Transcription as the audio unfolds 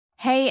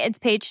Hey, it's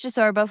Paige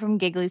DeSorbo from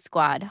Giggly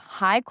Squad.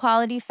 High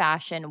quality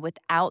fashion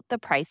without the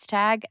price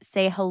tag.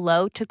 Say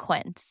hello to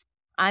Quince.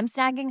 I'm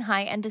snagging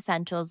high-end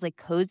essentials like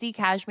cozy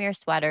cashmere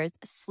sweaters,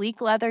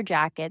 sleek leather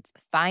jackets,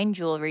 fine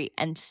jewelry,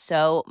 and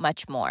so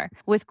much more.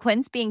 With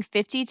Quince being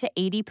 50 to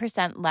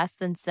 80% less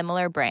than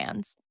similar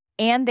brands.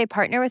 And they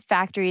partner with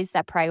factories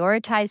that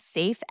prioritize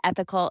safe,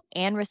 ethical,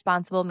 and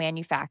responsible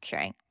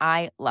manufacturing.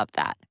 I love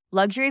that.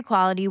 Luxury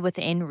quality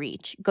within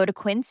reach. Go to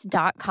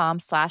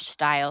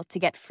quince.com/style to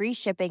get free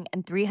shipping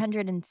and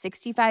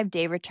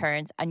 365-day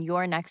returns on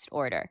your next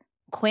order.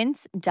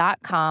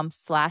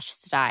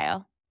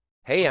 Quince.com/style.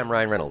 Hey, I'm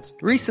Ryan Reynolds.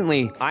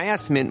 Recently, I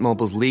asked Mint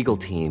Mobile's legal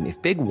team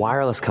if big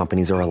wireless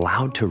companies are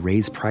allowed to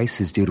raise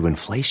prices due to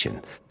inflation.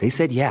 They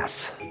said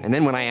yes. And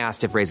then when I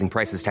asked if raising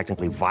prices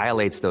technically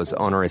violates those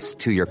onerous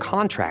two-year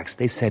contracts,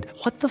 they said,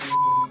 "What the f***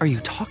 are you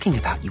talking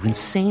about, you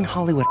insane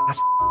Hollywood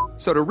ass?"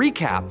 So to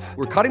recap,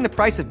 we're cutting the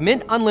price of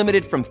Mint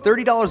Unlimited from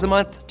 $30 a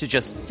month to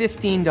just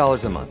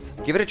 $15 a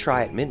month. Give it a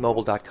try at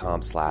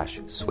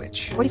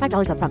mintmobile.com/switch.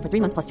 $45 up front for 3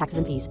 months plus taxes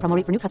and fees. Promo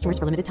rate for new customers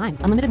for limited time.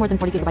 Unlimited more than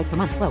 40 gigabytes per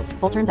month. Slows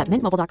full terms at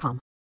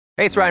mintmobile.com.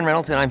 Hey, it's Ryan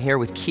Reynolds, and I'm here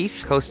with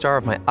Keith, co-star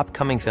of my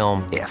upcoming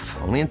film, If,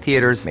 only in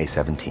theaters May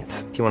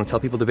 17th. Do you want to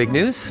tell people the big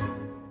news?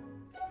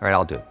 All right,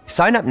 I'll do it.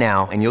 Sign up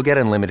now and you'll get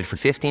unlimited for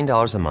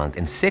 $15 a month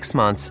and 6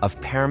 months of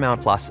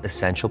Paramount Plus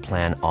Essential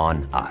Plan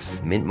on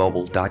us.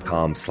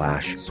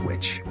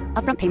 mintmobile.com/switch.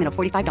 Upfront payment of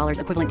 $45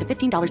 equivalent to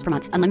 $15 per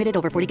month. Unlimited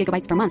over 40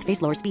 gigabytes per month.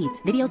 Face lower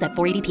speeds. Videos at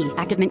 480p.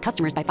 Active Mint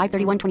customers by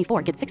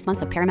 531.24 get 6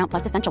 months of Paramount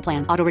Plus Essential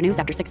Plan. Auto renews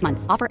after 6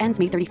 months. Offer ends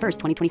May 31st,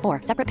 2024.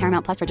 Separate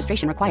Paramount Plus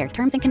registration required.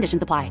 Terms and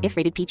conditions apply if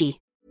rated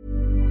PG.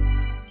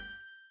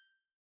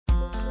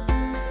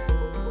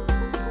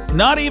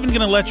 Not even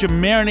going to let you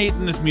marinate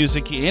in this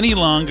music any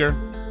longer.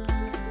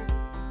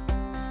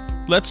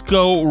 Let's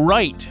go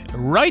right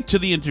to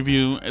the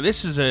interview.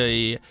 This is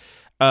a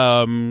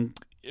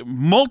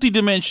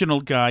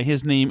multi-dimensional guy.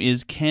 His name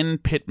is Ken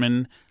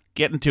Pittman.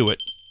 Getting to it.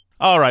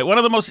 All right, one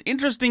of the most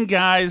interesting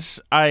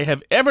guys I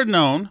have ever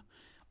known.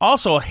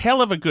 Also a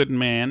hell of a good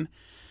man.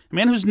 A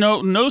man who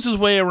knows his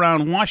way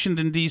around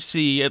Washington,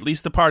 D.C., at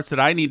least the parts that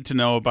I need to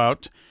know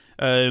about.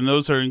 And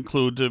those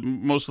include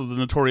most of the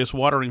notorious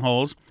watering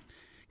holes.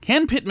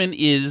 Ken Pittman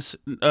is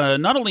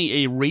not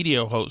only a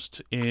radio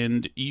host,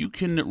 and you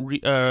can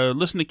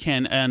listen to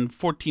Ken on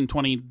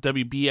 1420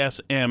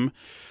 WBSM,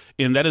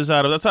 and that's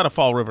out of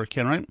Fall River,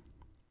 Ken, right?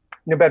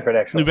 New Bedford,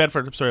 actually. New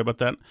Bedford, I'm sorry about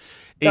that.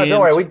 No, don't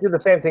worry, we do the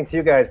same thing to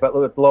you guys, but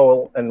with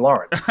Lowell and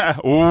Lawrence.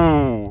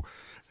 Ooh,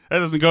 that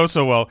doesn't go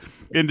so well.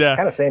 And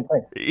kind of same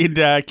thing.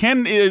 And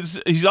Ken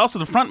he's also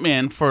the front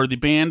man for the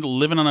band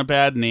Living on a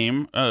Bad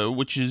Name,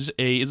 which is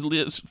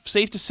it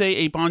safe to say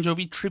a Bon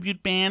Jovi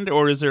tribute band,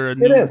 or is there a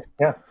new? It is,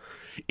 yeah.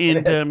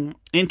 And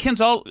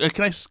Ken's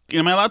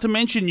am I allowed to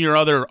mention your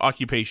other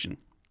occupation?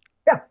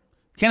 Yeah.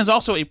 Ken is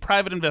also a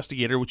private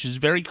investigator, which is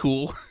very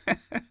cool.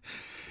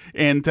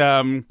 and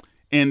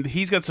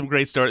he's got some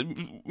great stories.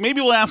 Maybe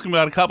we'll ask him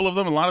about a couple of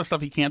them. A lot of stuff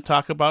he can't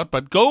talk about,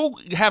 but go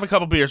have a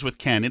couple beers with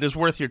Ken. It is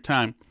worth your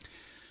time.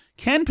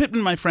 Ken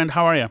Pittman, my friend,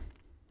 how are you?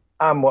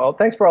 Well,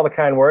 thanks for all the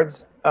kind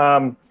words.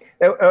 And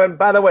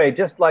by the way,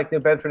 just like New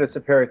Bedford is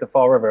superior to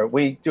Fall River,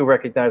 we do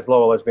recognize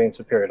Lowell as being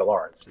superior to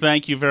Lawrence.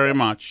 Thank you very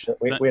much.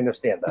 We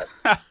understand that.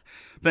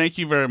 Thank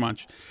you very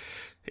much.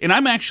 And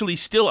I'm actually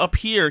still up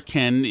here,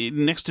 Ken,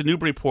 next to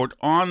Newburyport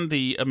on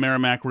the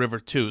Merrimack River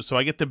too. So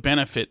I get the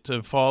benefit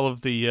of all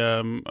of the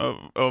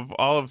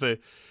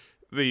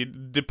the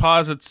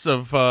deposits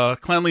of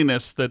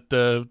cleanliness that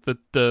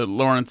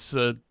Lawrence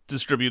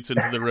distributes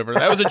into the river.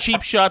 That was a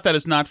cheap shot. That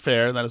is not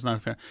fair.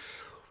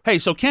 Hey,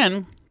 so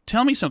Ken,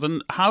 tell me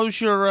something. How's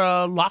your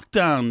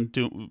lockdown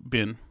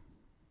been?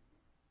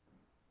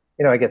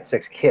 You know, I get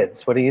 6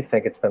 kids. What do you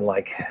think it's been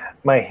like?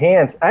 My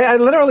hands, I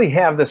literally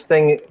have this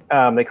thing,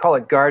 they call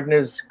it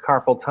Gardner's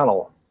carpal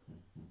tunnel.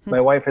 My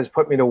wife has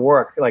put me to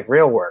work, like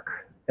real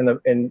work,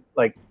 in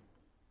like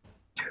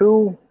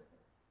two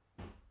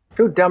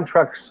dump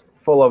trucks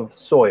full of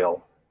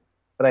soil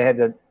that I had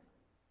to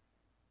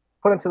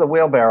put into the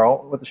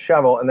wheelbarrow with a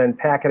shovel and then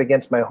pack it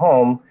against my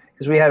home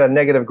because we had a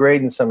negative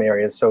grade in some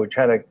areas. So we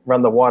try to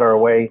run the water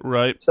away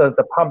so that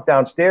the pump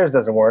downstairs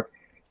doesn't work.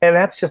 And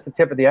that's just the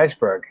tip of the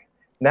iceberg.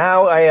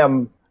 Now I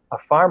am a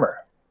farmer.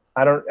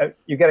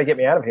 You got to get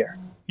me out of here.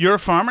 You're a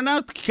farmer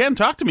now? Ken,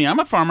 talk to me. I'm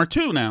a farmer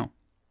too now.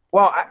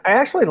 Well, I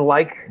actually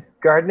like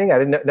gardening.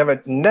 I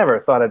never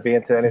thought I'd be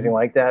into anything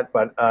like that.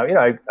 But,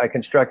 I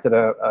constructed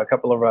a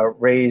couple of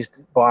raised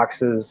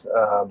boxes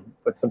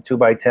with some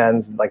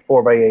 2x10s, like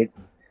 4x8,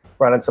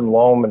 running some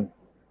loam and,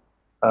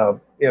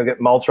 get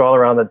mulch all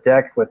around the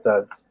deck with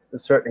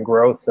certain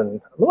growths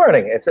and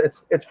learning.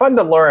 It's fun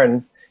to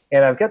learn.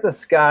 And I've got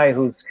this guy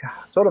who's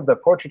sort of the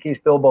Portuguese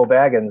Bilbo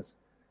Baggins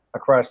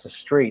across the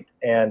street,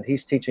 and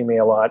he's teaching me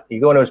a lot. You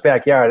go into his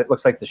backyard, it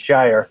looks like the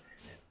Shire.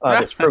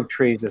 There's fruit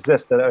trees. There's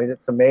this.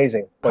 It's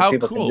amazing what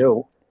people can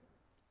do.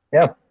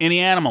 Yeah. Any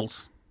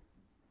animals?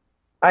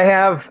 I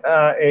have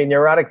a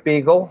neurotic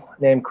beagle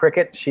named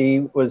Cricket.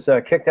 She was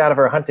kicked out of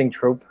her hunting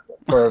troop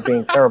for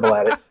being terrible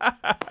at it.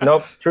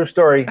 Nope, true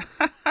story.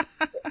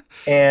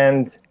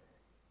 And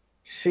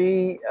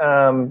she,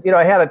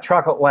 I had a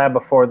chocolate lab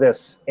before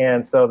this,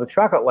 and so the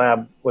chocolate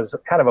lab was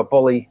kind of a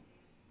bully.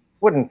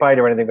 Wouldn't bite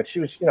or anything, but she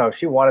was,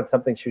 she wanted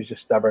something. She was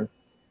just stubborn.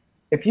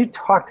 If you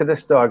talk to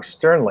this dog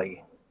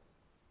sternly,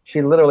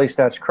 she literally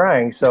starts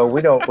crying. So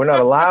we're not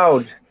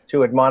allowed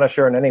to admonish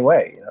her in any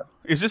way.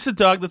 Is this a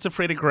dog that's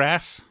afraid of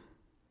grass?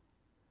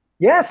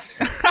 Yes.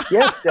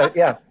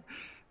 Yeah.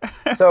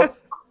 So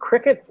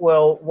Cricket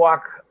will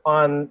walk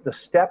on the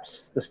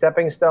steps, the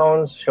stepping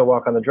stones. She'll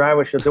walk on the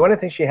driveway. She'll do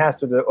anything she has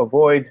to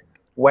avoid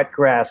wet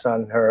grass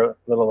on her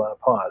little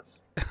paws.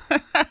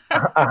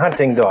 A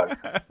hunting dog.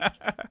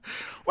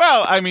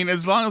 Well, I mean,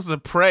 as long as the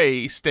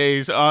prey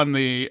stays on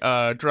the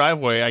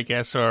driveway, I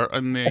guess, or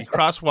on the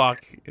crosswalk,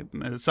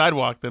 the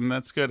sidewalk, then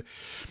that's good.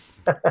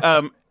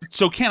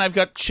 So, Ken, I've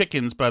got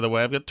chickens, by the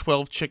way. I've got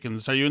 12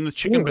 chickens. Are you in the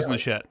chicken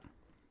business yet?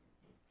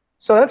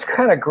 So that's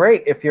kind of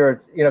great if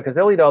you're, because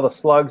they'll eat all the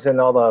slugs and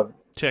all the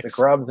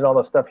grubs and all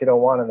the stuff you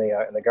don't want in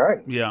the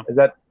garden. Yeah. Is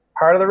that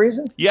part of the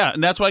reason? Yeah,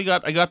 and that's why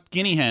I got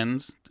guinea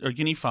hens or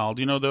guinea fowl.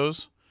 Do you know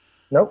those?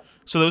 Nope.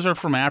 So those are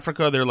from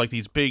Africa. They're like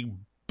these big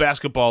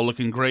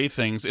basketball-looking gray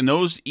things, and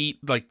those eat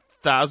like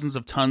thousands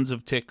of tons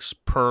of ticks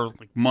per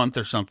month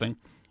or something.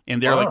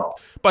 And they're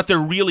but they're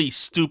really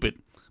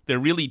stupid. They're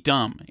really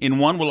dumb, and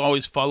one will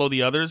always follow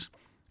the others,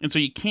 and so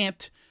you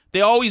can't.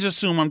 They always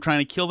assume I'm trying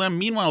to kill them.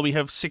 Meanwhile, we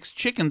have 6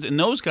 chickens, and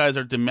those guys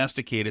are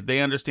domesticated. They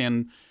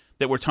understand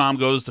that where Tom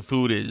goes, the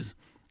food is,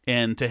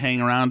 and to hang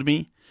around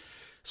me.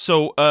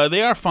 So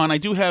they are fun. I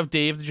do have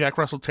Dave, the Jack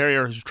Russell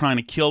Terrier, who's trying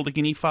to kill the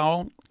guinea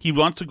fowl. He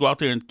wants to go out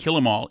there and kill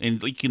them all.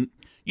 And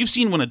you've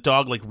seen when a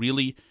dog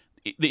really,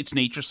 its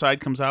nature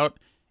side comes out,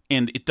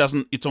 and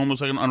it's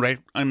almost like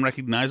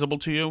unrecognizable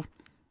to you.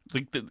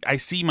 I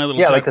see my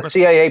little Jack Russell. The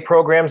CIA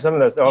programs them,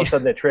 and all of a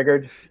sudden they're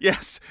triggered.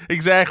 Yes,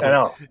 exactly. I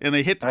know. And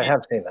they hit. I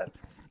have seen that.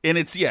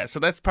 And so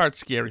that's part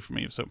scary for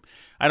me. So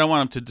I don't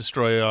want them to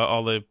destroy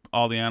all the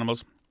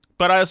animals.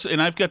 But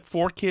I've got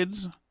 4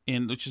 kids,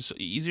 which is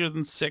easier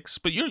than 6.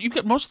 But you've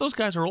got most of those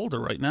guys are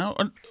older right now.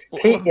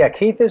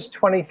 Keith is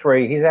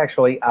 23. He's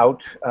actually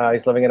out.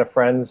 He's living at a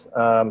friend's.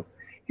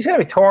 He's going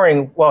to be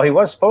touring. Well, he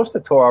was supposed to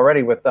tour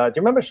already with. Do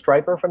you remember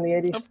Stryper from the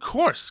 80s? Of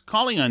course,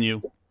 Calling on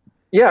You.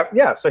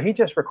 Yeah. So he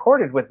just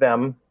recorded with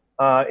them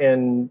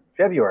in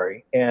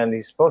February, and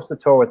he's supposed to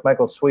tour with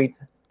Michael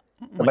Sweet,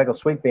 the Michael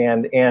Sweet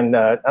Band. And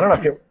I don't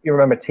know if you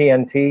remember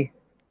TNT.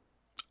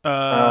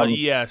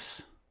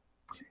 Yes.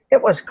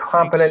 It was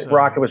competent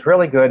rock. It was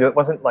really good. It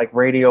wasn't like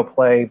radio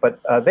play, but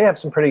they have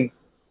some pretty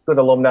good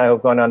alumni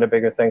who've gone on to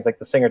bigger things. Like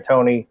the singer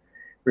Tony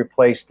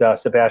replaced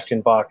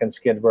Sebastian Bach in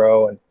Skid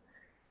Row, and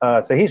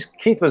so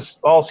Keith was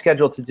all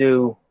scheduled to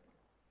do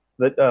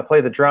play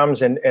the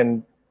drums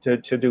and to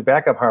do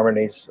backup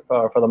harmonies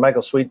for the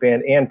Michael Sweet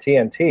Band and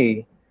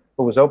TNT,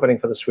 who was opening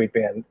for the Sweet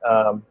Band,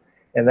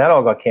 and that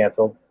all got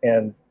canceled.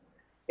 And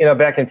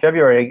back in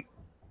February,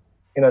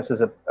 this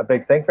is a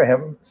big thing for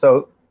him.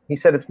 So he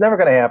said, it's never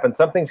going to happen.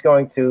 Something's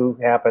going to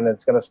happen. And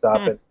it's going to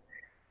stop it.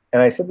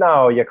 And I said,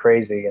 no, you're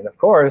crazy. And of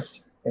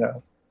course,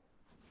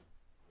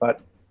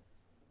 but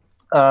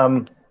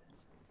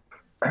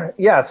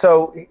yeah.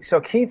 So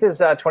Keith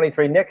is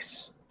 23.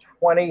 Nick's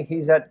 20.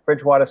 He's at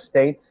Bridgewater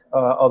State,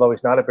 although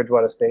he's not at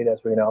Bridgewater State,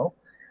 as we know.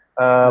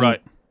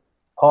 Right.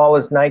 Paul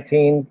is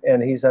 19,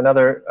 and he's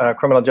another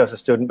criminal justice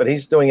student, but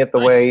he's doing it the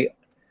way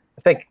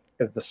I think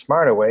is the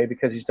smarter way,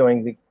 because he's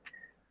doing the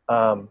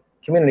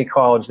community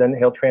college. Then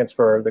he'll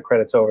transfer the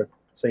credits over,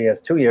 so he has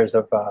 2 years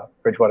of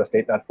Bridgewater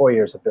State, not 4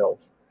 years of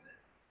Bills.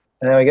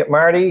 And then we get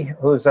Marty,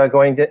 who's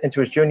going into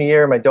his junior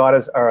year. My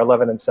daughters are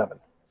 11 and 7.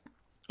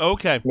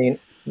 Okay.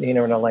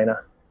 Nina and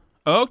Elena.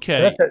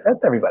 Okay. That's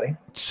everybody.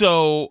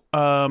 So,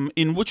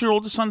 what's your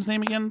oldest son's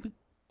name again?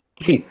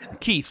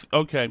 Keith.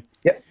 Okay.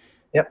 Yep.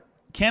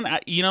 Ken,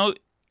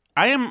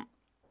 I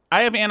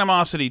have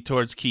animosity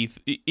towards Keith.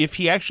 If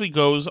he actually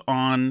goes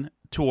on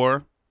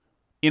tour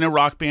in a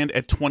rock band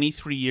at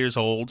 23 years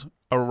old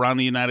around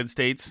the United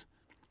States,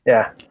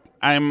 yeah,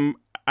 I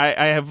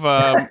have,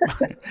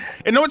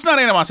 and no, it's not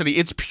animosity.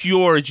 It's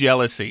pure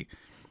jealousy.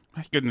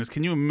 My goodness,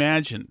 can you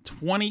imagine?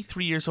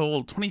 23 years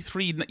old,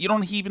 23. You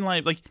don't even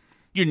like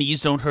your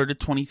knees don't hurt at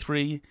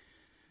 23.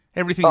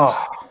 Everything's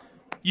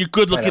you're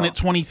good looking at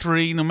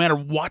 23, no matter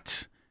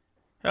what.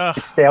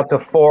 Stay up to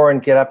 4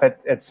 and get up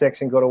at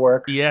 6 and go to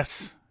work.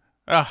 Yes.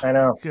 I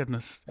know.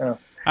 Goodness.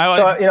 I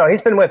know. So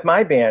he's been with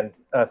my band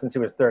since he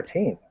was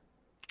 13,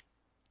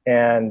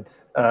 and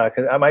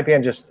because my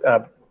band just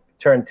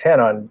turned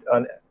 10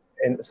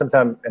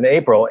 sometime in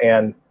April,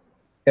 and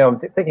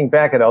thinking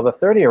back at all the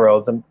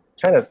 30-year-olds, I'm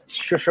trying to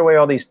shush away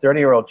all these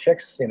 30-year-old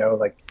chicks.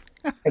 Like,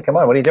 hey, come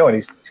on, what are you doing?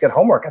 He's got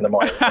homework in the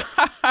morning.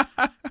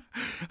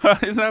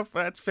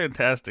 That's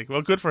fantastic.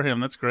 Well, good for him.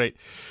 That's great.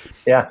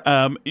 Yeah.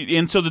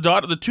 And so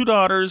the 2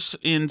 daughters,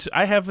 and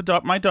I have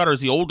my daughter is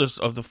the oldest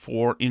of the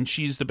 4, and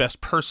she's the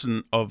best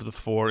person of the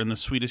 4 and the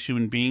sweetest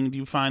human being. Do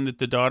you find that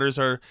the daughters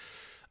are?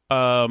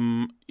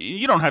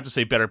 You don't have to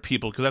say better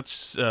people, because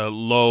that's a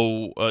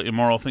low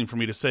immoral thing for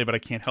me to say, but I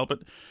can't help it.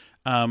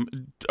 Are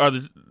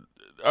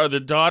the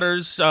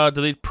daughters? Do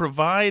they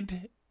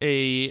provide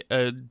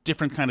a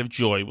different kind of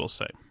joy, we'll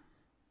say.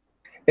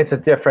 It's a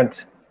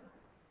different,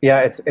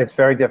 it's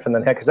very different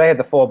than because I had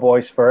the 4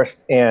 boys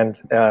first,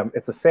 and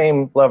it's the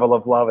same level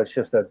of love. It's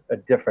just a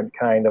different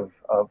kind of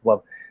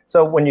love.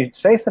 So when you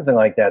say something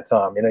like that,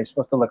 Tom, you're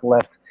supposed to look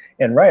left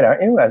and right,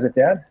 aren't you, as a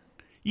dad?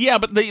 Yeah,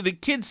 but the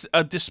kids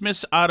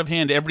dismiss out of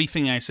hand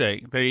everything I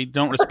say. They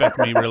don't respect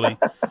me really.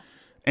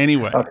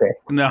 Anyway, okay.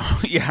 No,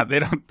 yeah, they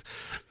don't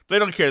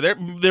care.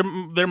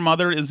 Their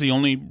mother is the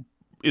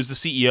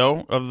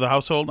CEO of the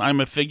household. I'm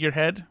a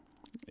figurehead,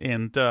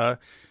 and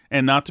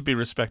not to be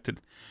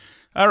respected.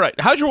 All right,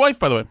 how's your wife,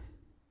 by the way?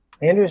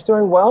 Andrew's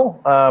doing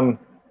well.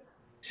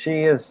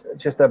 She is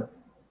just a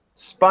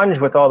sponge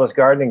with all this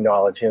gardening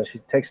knowledge. She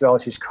takes it all.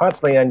 She's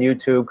constantly on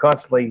YouTube,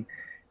 constantly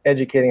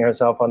educating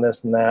herself on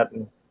this and that,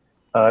 and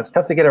it's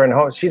tough to get her in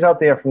home. She's out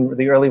there from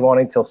the early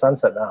morning till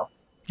sunset now.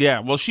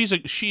 Yeah, well, she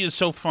is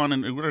so fun,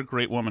 and what a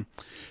great woman.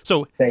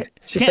 So thanks.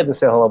 She said to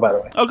say hello, by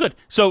the way. Oh, good.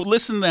 So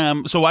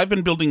listen, so I've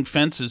been building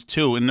fences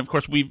too, and of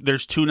course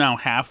there's 2 now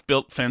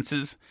half-built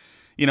fences.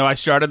 I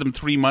started them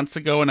 3 months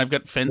ago, and I've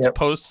got fence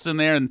posts in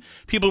there, and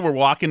people were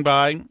walking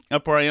by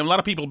up where I am. A lot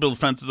of people build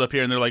fences up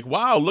here, and they're like,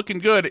 "Wow, looking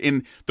good."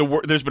 And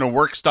there's been a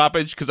work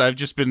stoppage because I've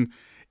just been.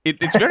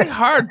 It's very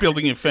hard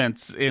building a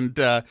fence and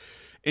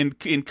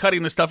in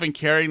cutting the stuff and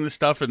carrying the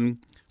stuff, and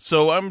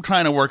so I'm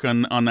trying to work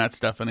on that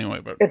stuff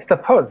anyway. But it's the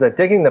post,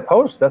 digging the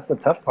post. That's the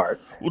tough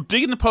part. Well,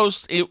 digging the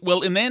post,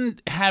 and then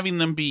having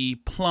them be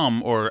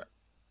plumb or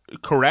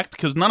correct,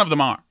 because none of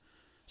them are.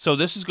 So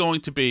the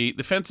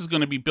fence is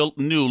going to be built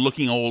new,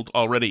 looking old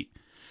already.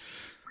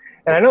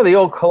 And I know the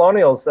old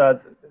colonials,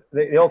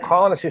 the old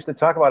colonists used to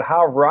talk about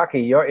how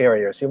rocky your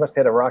area is. You must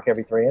hit a rock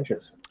every 3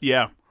 inches.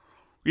 Yeah,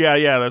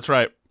 that's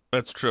right.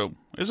 That's true.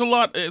 There's a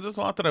lot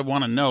that I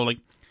want to know. Like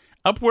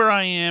up where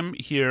I am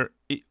here,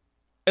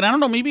 and I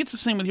don't know, maybe it's the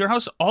same with your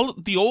house. All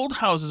the old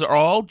houses are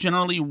all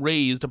generally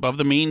raised above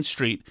the main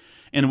street,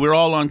 and we're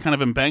all on kind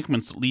of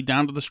embankments that lead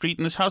down to the street.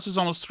 And this house is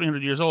almost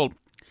 300 years old.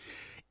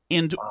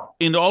 And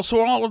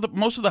also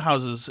most of the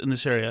houses in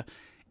this area.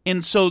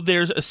 And so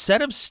there's a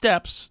set of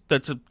steps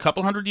that's a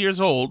couple hundred years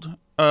old,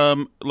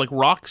 like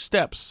rock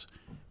steps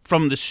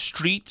from the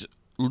street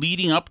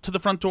leading up to the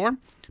front door.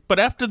 But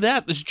after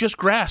that, there's just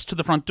grass to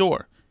the front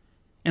door.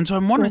 And so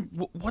I'm wondering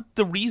what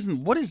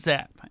is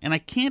that? And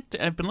I've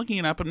been looking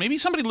it up, and maybe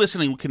somebody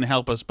listening can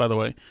help us, by the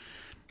way.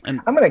 And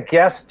I'm going to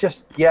guess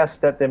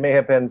that there may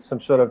have been some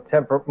sort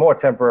of more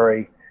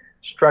temporary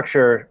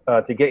structure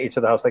to get you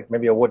to the house, like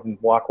maybe a wooden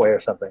walkway or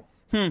something.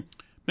 I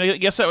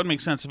guess that would make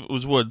sense if it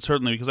was wood,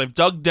 certainly, because I've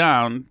dug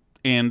down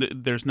and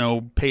there's no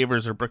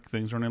pavers or brick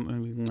things or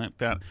anything like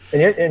that.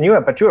 And you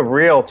have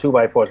real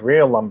 2x4s,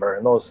 real lumber,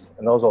 and those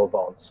old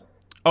bones.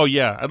 Oh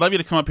yeah, I'd love you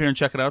to come up here and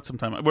check it out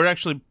sometime. We're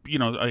actually,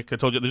 like I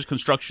told you, there's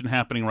construction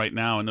happening right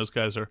now, and those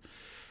guys are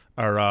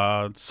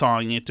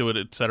sawing into it,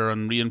 etc.,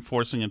 and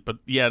reinforcing it. But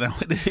yeah, no,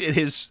 it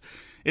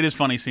is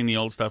funny seeing the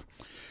old stuff.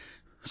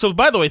 So,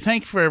 by the way,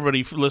 thank you for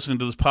everybody for listening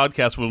to this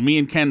podcast. Well, me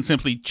and Ken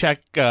simply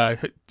catch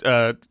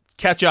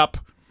up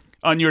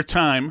on your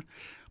time,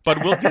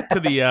 but we'll get to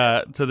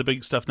the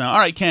big stuff now. All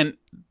right, Ken,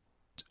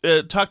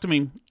 talk to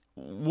me.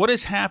 What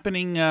is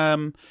happening?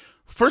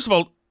 First of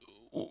all,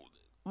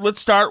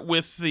 let's start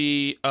with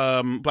the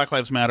Black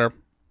Lives Matter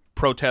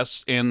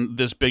protests and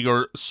this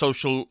bigger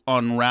social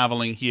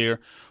unraveling here.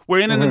 We're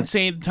in an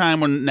insane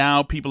time when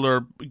now people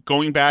are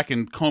going back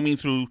and combing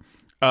through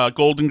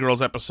Golden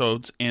Girls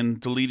episodes and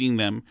deleting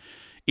them.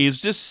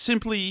 Is this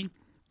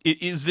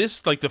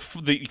like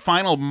the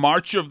final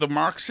march of the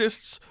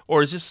Marxists,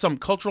 or is this some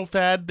cultural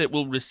fad that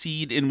will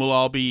recede and we'll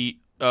all be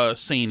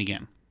sane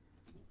again?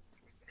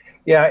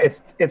 Yeah,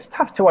 it's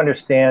tough to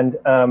understand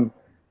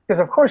because,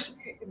 of course,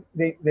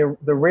 the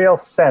real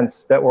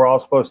sense that we're all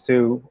supposed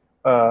to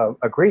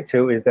agree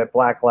to is that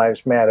Black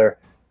lives matter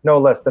no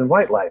less than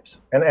white lives,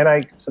 and I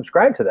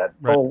subscribe to that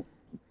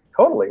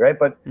totally, right?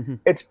 But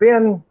it's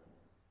been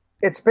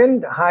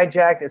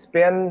hijacked. It's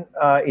been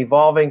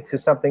evolving to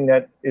something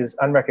that is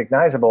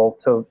unrecognizable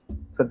to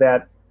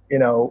that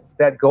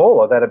that goal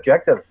or that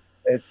objective.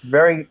 It's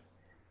very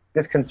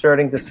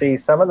disconcerting to see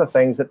some of the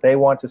things that they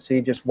want to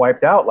see just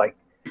wiped out, like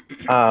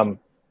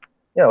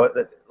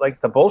like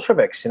the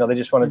Bolsheviks. They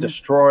just want to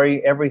destroy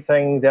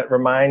everything that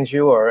reminds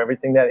you or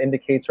everything that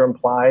indicates or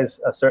implies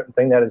a certain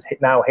thing that is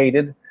now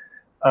hated.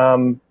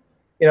 When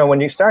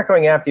you start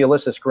going after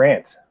Ulysses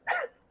Grant,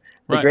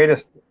 the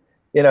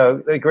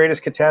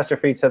greatest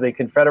catastrophe to the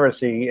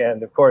Confederacy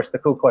and, of course, the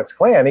Ku Klux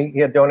Klan. He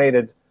had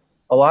donated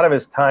a lot of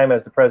his time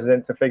as the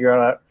president to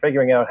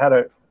figuring out how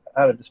to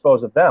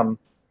dispose of them,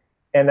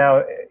 and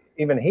now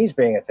even he's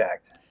being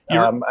attacked.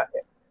 I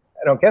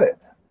don't get it.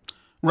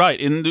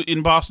 Right.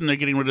 In Boston, they're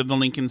getting rid of the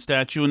Lincoln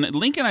statue, and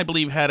Lincoln, I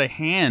believe, had a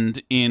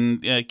hand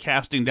in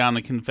casting down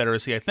the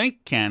Confederacy. I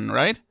think Ken,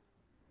 right?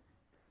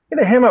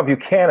 Either him or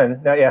Buchanan.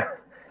 Yeah.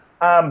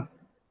 And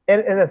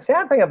the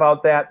sad thing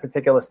about that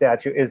particular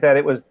statue is that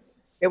it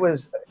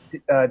was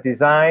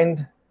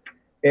designed,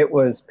 it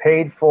was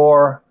paid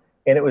for,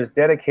 and it was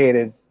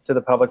dedicated to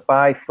the public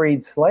by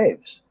freed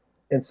slaves.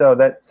 And so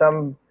that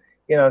some,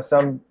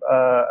 some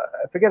I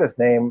forget his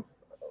name,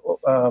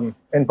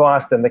 in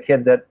Boston, the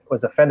kid that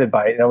was offended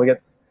by it. We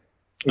get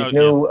these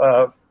new.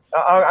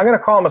 I'm going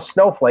to call him a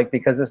snowflake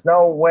because there's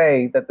no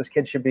way that this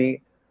kid should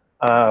be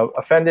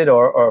offended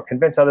or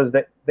convince others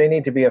that they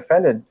need to be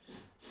offended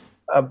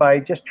by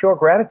just pure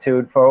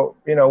gratitude for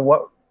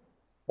what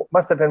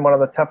must have been one of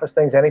the toughest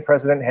things any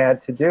president had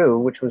to do,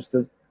 which was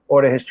to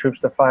order his troops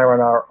to fire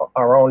on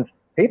our own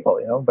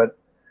people. But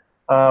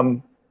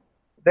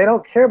they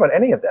don't care about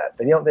any of that.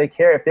 They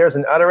care if there's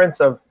an utterance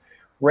of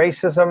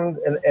racism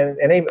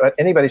in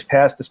anybody's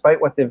past,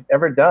 despite what they've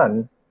ever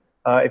done.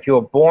 If you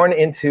were born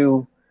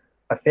into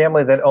a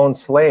family that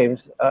owns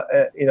slaves,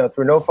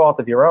 through no fault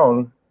of your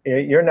own,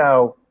 you're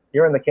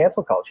in the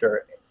cancel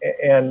culture.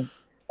 And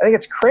I think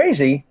it's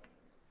crazy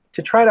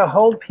to try to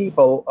hold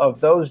people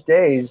of those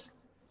days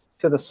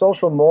to the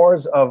social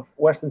mores of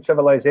Western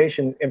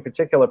civilization, in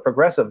particular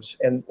progressives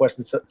in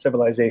Western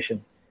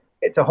civilization,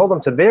 to hold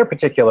them to their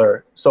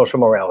particular social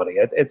morality.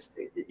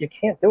 You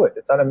can't do it.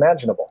 It's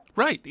unimaginable.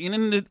 Right.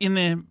 And in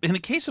the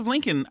case of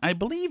Lincoln, I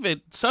believe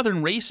a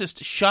Southern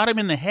racist shot him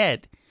in the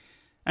head.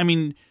 I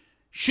mean,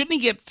 shouldn't he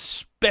get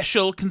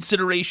special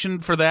consideration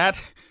for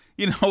that?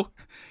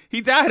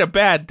 He died a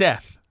bad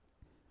death.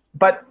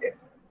 But,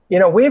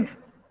 we've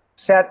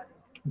sat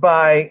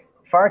by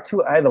far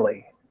too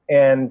idly,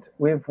 and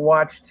we've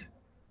watched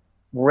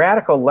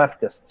radical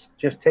leftists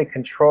just take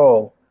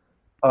control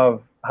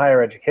of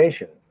higher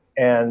education.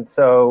 And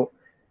so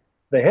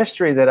the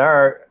history that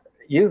our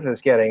youth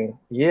is getting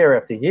year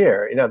after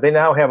year, they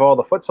now have all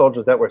the foot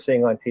soldiers that we're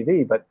seeing on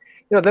TV, but,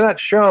 they're not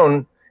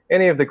shown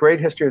any of the great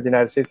history of the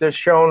United States. They're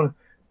shown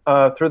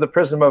through the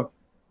prism of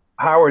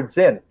Howard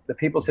Zinn, The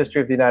People's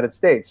History of the United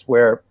States,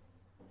 where,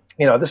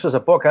 this was a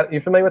book. Are you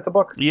familiar with the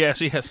book?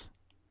 Yes.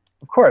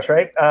 Of course,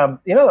 right? A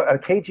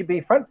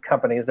KGB front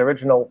company is the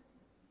original.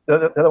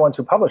 They're the ones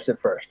who published it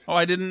first. Oh,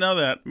 I didn't know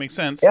that. Makes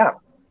sense. Yeah.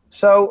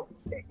 So,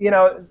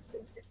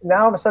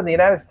 now all of a sudden the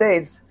United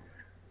States,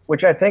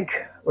 which I think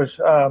was,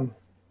 when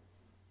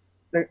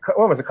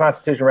was the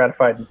Constitution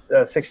ratified?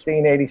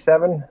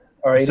 1687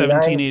 or 89?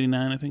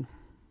 1789, I think.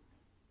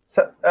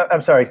 So,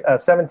 I'm sorry,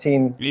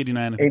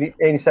 1789,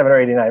 87 or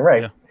 89,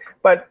 right? Yeah.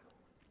 But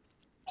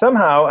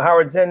somehow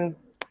Howard Zinn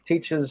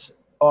teaches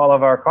all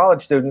of our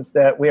college students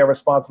that we are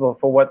responsible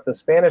for what the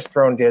Spanish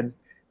throne did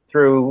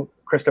through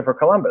Christopher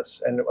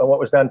Columbus and what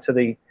was done to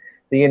the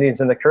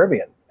Indians in the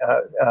Caribbean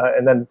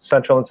and then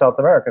Central and South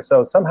America.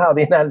 So somehow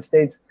the United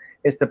States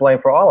is to blame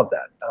for all of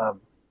that.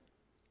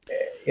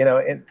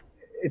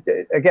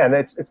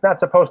 It's not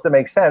supposed to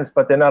make sense,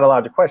 but they're not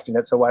allowed to question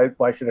it. So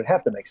why should it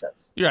have to make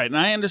sense? You're right, and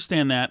I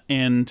understand that,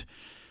 and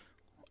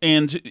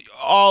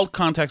all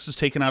context is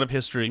taken out of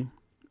history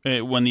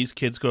when these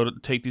kids go to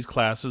take these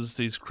classes,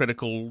 these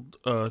critical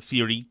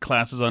theory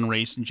classes on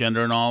race and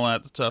gender and all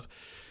that stuff.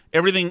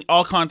 Everything,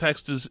 all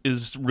context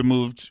is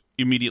removed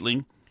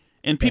immediately,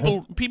 and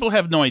people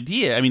have no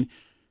idea. I mean,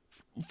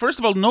 first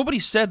of all, nobody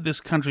said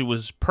this country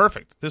was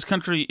perfect. This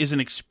country is an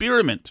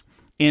experiment.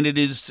 And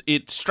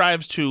it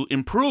strives to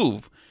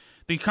improve.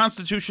 The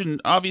Constitution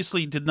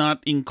obviously did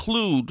not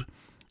include,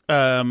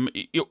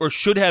 or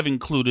should have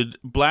included,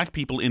 black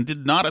people, and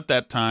did not at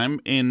that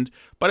time.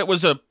 But it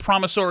was a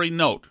promissory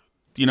note,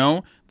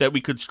 that we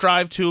could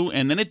strive to.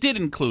 And then it did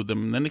include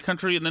them. And then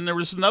and then there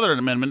was another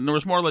amendment, and there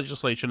was more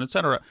legislation,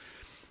 etc.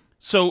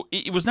 So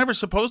it was never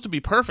supposed to be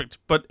perfect.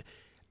 But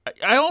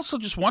I also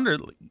just wonder,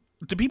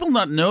 do people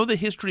not know the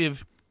history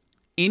of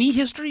any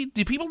history?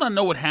 Do people not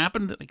know what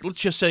happened, let's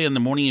just say on the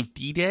morning of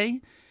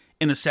D-Day,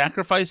 and the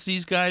sacrifice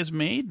these guys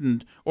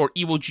made, or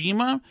Iwo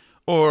Jima,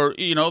 or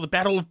the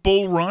Battle of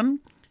Bull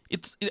Run?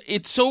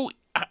 It's so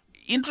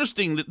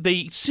interesting that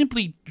they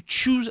simply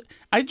choose.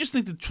 I just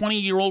think that a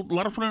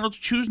lot of 20-year-olds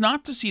choose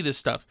not to see this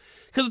stuff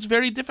because it's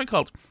very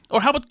difficult.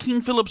 Or how about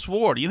King Philip's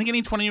War? Do you think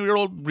any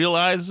 20-year-old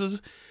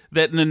realizes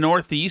that in the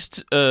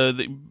Northeast,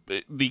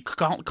 the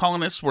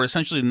colonists were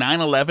essentially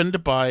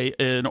 9/11'd by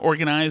an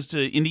organized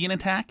Indian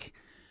attack?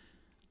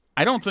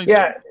 I don't think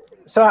so.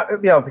 So,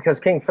 because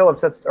King Philip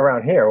sits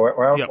around here,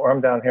 where I'm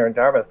down here in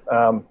Dartmouth,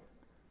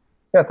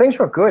 things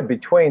were good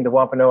between the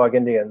Wampanoag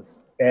Indians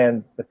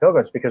and the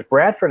Pilgrims because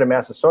Bradford and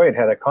Massasoit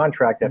had a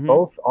contract that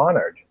both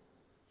honored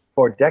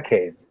for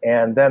decades.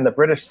 And then the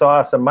British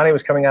saw some money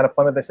was coming out of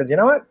Plymouth. They said, you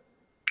know what?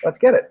 Let's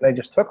get it. And they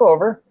just took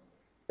over.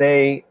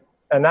 They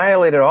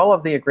annihilated all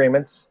of the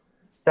agreements,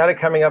 started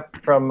coming up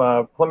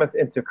from Plymouth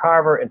into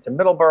Carver, into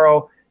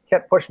Middleborough,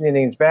 kept pushing the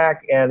Indians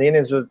back, and the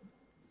Indians would,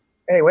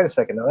 hey, wait a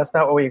second, no, that's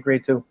not what we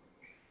agreed to,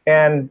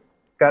 and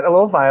got a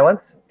little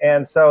violent.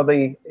 And so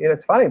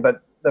it's funny,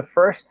 but the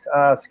first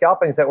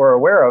scalpings that we're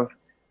aware of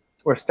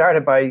were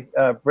started by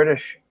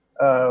British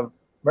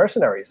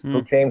mercenaries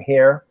who came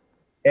here,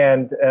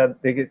 and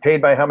they get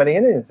paid by how many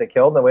Indians they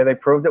killed. And the way they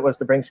proved it was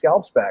to bring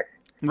scalps back.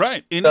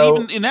 Right, and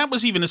that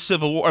was even a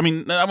civil war. I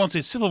mean, I won't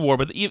say civil war,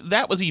 but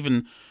that was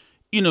even,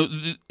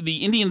 the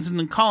Indians and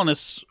the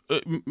colonists,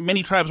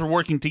 many tribes were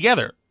working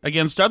together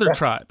against other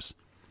tribes.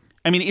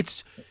 I mean,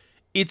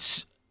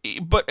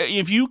 but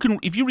if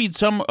you read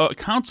some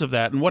accounts of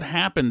that and what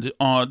happened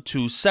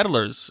to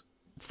settlers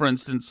for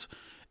instance,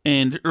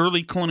 and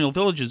early colonial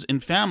villages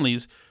and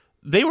families,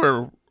 they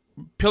were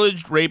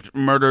pillaged, raped,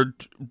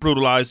 murdered,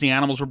 brutalized. The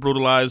animals were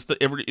brutalized.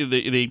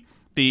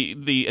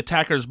 The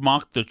attackers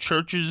mocked the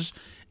churches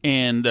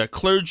and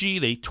clergy.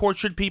 They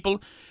tortured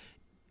people.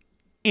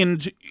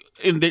 And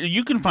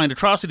you can find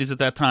atrocities at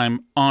that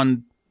time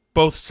on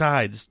both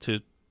sides,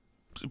 to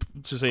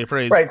say a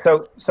phrase. Right.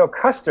 So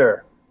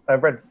Custer,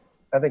 I've read,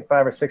 I think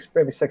 5 or 6,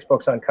 maybe 6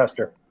 books on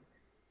Custer.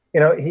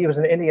 He was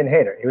an Indian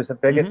hater. He was a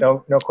bigot,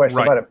 no question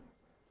about it.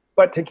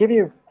 But to give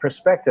you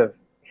perspective,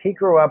 he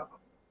grew up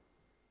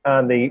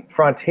on the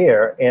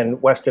frontier in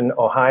Western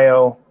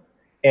Ohio,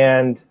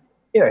 and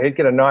he'd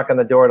get a knock on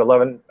the door at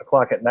 11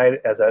 o'clock at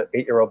night as an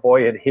 8-year-old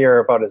boy. He'd hear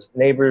about his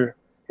neighbor,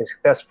 his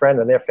best friend,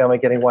 and their family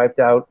getting wiped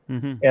out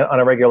on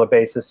a regular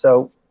basis.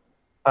 So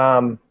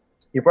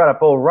you brought up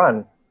Bull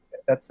Run.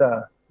 That's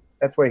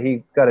where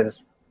he got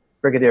his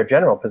brigadier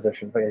general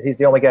position. He's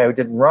the only guy who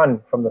didn't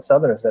run from the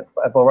Southerners at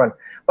Bull Run.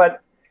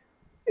 But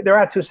there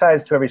are two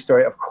sides to every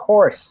story. Of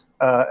course,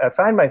 I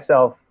find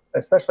myself,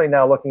 especially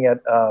now, looking at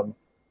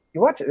you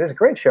watch it. There's a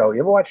great show.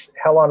 You ever watch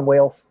Hell on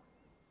Wheels?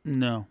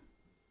 No.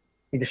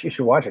 You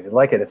should watch it. You'd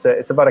like it.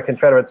 It's about a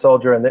Confederate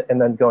soldier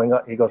and then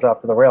he goes off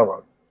to the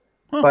railroad.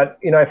 Huh. But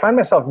I find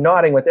myself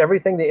nodding with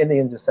everything the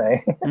Indians are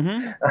saying.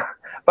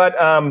 But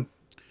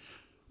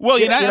well,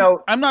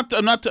 I'm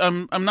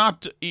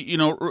not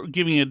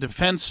giving a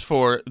defense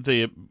for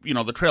the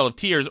Trail of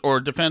Tears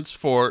or defense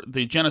for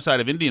the genocide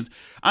of Indians.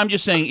 I'm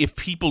just saying if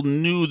people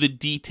knew the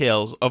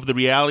details of the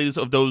realities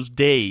of those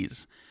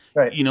days,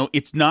 right.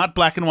 It's not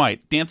black and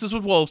white. Dances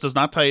with Wolves does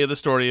not tell you the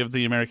story of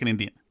the American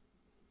Indian.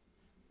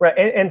 Right,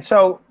 and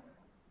so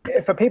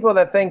for people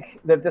that think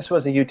that this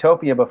was a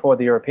utopia before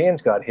the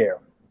Europeans got here,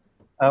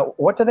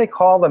 what do they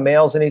call the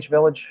males in each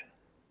village?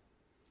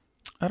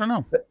 I don't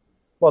know.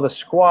 Well, the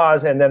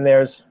squaws, and then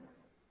there's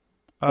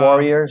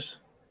warriors,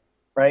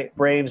 right?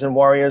 Braves and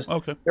warriors.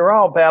 Okay. They're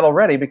all battle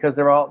ready because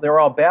they're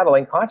all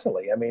battling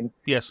constantly. I mean,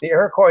 yes. The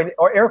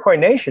Iroquois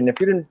Nation, if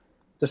you didn't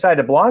decide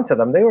to belong to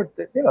them, they were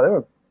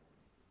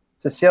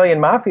Sicilian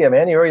mafia,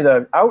 man. You're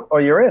either out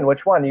or you're in.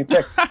 Which one you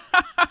pick?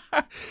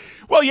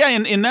 Well, yeah,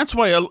 and that's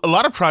why a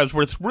lot of tribes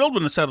were thrilled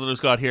when the settlers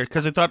got here,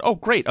 because they thought, oh,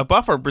 great, a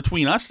buffer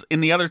between us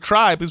and the other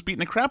tribe who's beating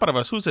the crap out of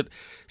us. Who's it?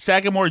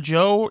 Sagamore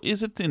Joe,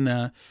 is it,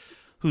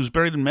 who's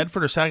buried in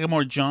Medford, or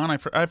Sagamore John?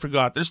 I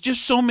forgot. There's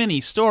just so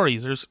many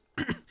stories.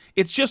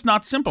 It's just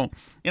not simple.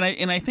 And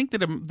I think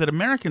that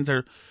Americans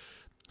are,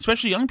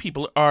 especially young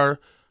people, are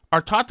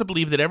taught to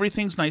believe that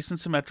everything's nice and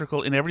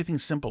symmetrical and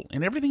everything's simple.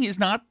 And everything is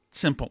not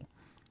simple.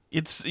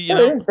 It's, they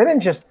didn't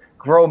just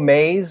grow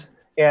maize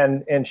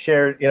and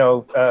share,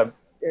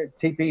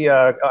 teepee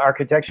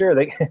architecture.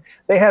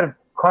 They had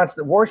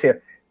constant wars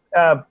here.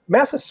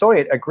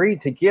 Massasoit agreed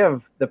to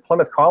give the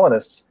Plymouth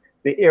colonists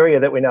the area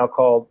that we now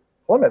call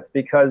Plymouth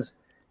because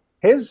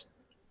his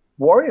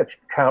warrior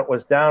count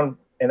was down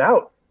and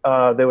out.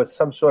 There was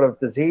some sort of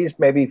disease,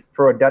 maybe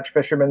for a Dutch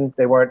fisherman.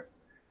 They weren't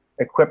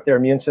equipped, their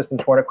immune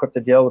systems weren't equipped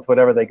to deal with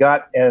whatever they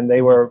got, and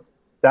they were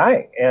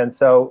dying. And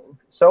so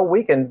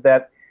weakened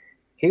that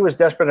he was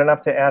desperate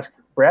enough to ask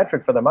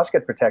Bradford for the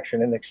musket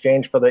protection in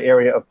exchange for the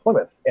area of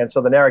Plymouth. And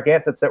so the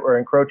Narragansetts that were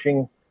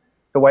encroaching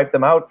to wipe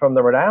them out from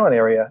the Rhode Island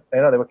area, they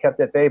were kept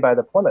at bay by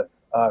the Plymouth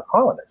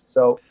colonists.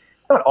 So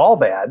it's not all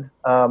bad.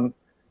 But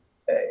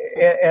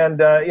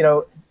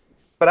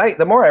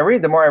the more I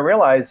read, the more I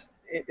realize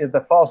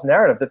the false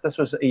narrative that this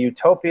was a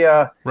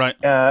utopia. Right.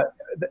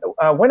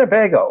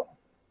 Winnebago.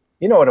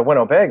 You know what a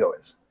Winnebago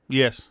is?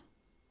 Yes.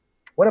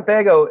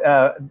 Winnebago,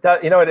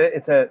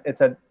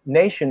 it's a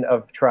nation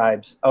of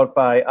tribes out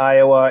by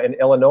Iowa and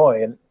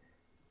Illinois. And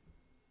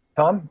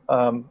Tom,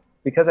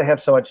 because I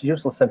have so much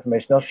useless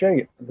information, I'll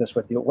share this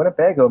with you.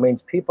 Winnebago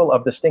means people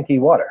of the stinky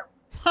water.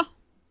 Huh.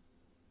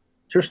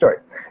 True story.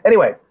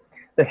 Anyway,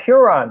 the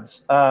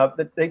Hurons,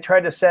 they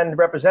tried to send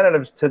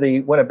representatives to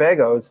the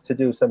Winnebagos to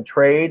do some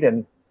trade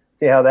and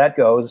see how that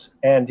goes.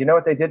 And you know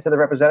what they did to the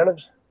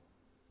representatives?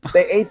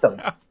 They ate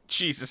them.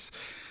 Jesus.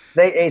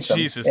 They ate them.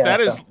 Jesus, yeah,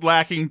 that is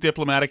lacking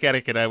diplomatic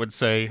etiquette, I would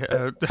say.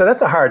 So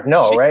that's a hard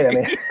no, right? I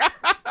mean,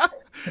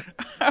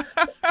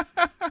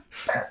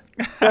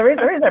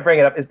 the reason I bring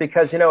it up is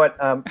because, you know what,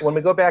 when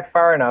we go back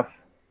far enough,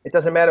 it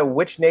doesn't matter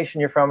which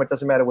nation you're from, it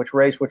doesn't matter which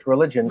race, which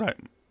religion. Right.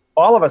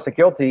 All of us are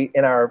guilty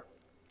in our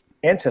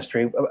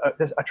ancestry.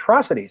 There's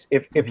atrocities.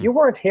 If you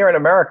weren't here in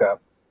America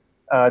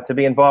to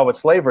be involved with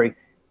slavery,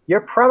 you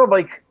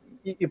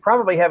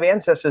probably have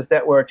ancestors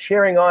that were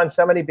cheering on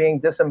somebody being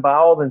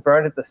disemboweled and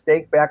burned at the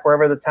stake back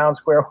wherever the town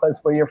square was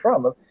where you're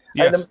from.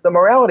 Yes. And the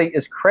morality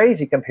is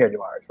crazy compared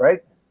to ours,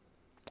 right?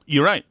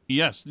 You're right.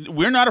 Yes.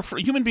 We're not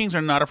human beings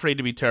are not afraid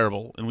to be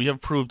terrible, and we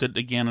have proved it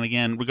again and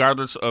again,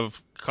 regardless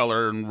of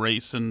color and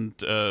race and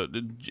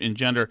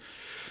gender.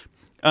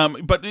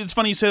 But it's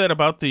funny you say that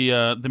about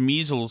the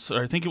measles,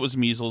 or I think it was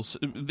measles.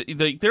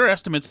 There are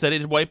estimates that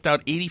it wiped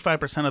out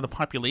 85% of the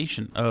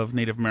population of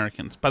Native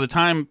Americans by the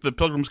time the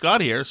Pilgrims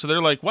got here. So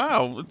they're like,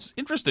 wow, it's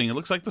interesting. It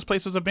looks like this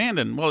place is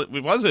abandoned. Well,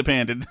 it was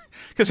abandoned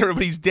because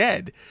everybody's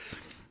dead,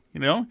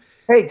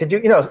 Hey, did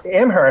you,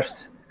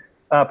 Amherst,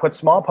 put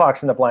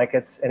smallpox in the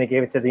blankets, and he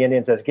gave it to the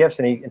Indians as gifts,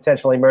 and he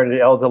intentionally murdered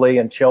elderly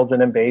and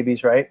children and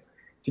babies, right?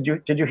 Did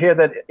you hear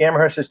that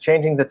Amherst is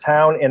changing the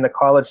town and the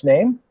college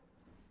name?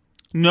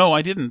 No,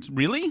 I didn't.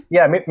 Really?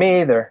 Yeah,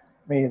 me either.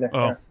 Me either.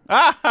 Oh.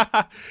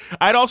 Yeah.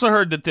 I'd also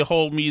heard that the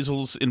whole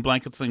measles in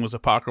blankets thing was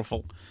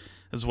apocryphal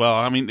as well.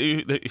 I mean,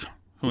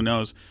 who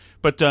knows?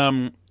 But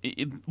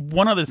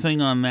one other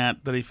thing on that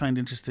I find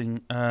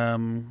interesting.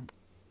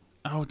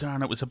 Oh,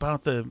 darn, it was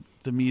about the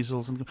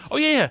measles. Oh,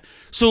 yeah.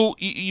 So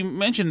you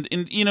mentioned,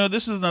 and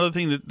this is another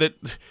thing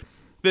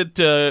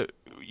that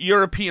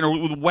European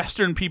or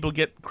Western people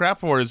get crap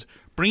for, is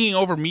bringing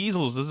over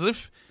measles as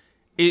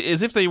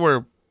if they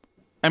were,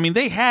 I mean,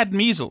 they had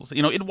measles.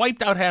 It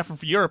wiped out half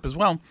of Europe as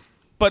well.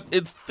 But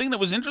the thing that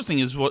was interesting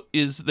is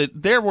that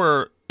there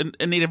were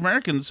Native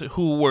Americans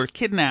who were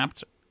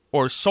kidnapped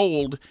or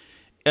sold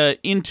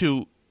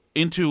into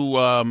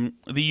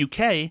the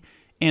UK,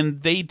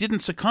 and they didn't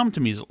succumb to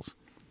measles.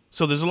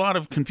 So there's a lot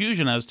of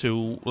confusion as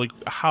to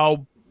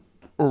how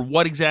or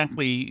what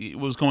exactly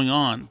was going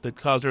on that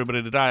caused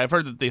everybody to die. I've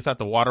heard that they thought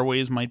the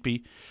waterways might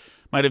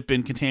have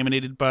been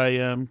contaminated by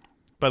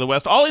the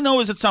West. All I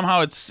know is that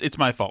somehow it's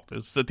my fault.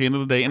 It's at the end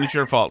of the day, and it's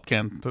your fault,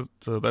 Ken.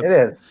 So that's...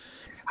 It is.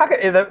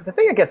 The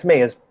thing that gets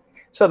me is,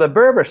 so the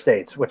Berber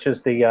states, which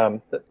is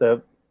the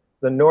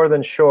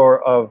northern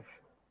shore of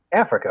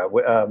Africa,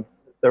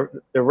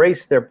 the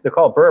race they're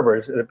called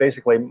Berbers, they're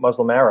basically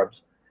Muslim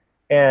Arabs,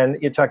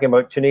 and you're talking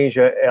about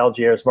Tunisia,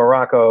 Algiers,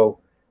 Morocco,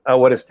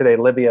 what is today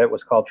Libya. It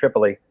was called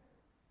Tripoli.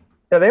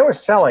 Now they were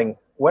selling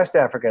West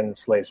African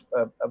slaves,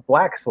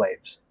 black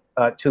slaves,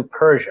 to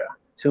Persia,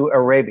 to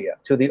Arabia,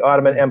 to the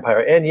Ottoman Empire,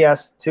 and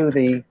yes, to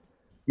the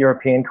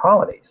European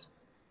colonies.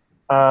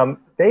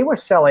 They were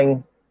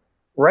selling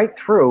right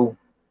through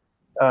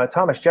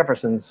Thomas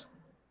Jefferson's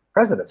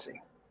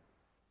presidency.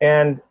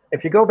 And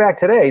if you go back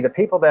today, the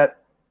people that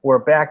were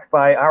backed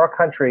by our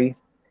country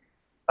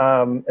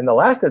in the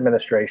last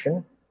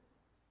administration,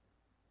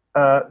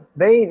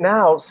 they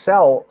now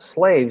sell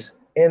slaves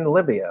in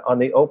Libya on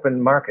the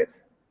open market.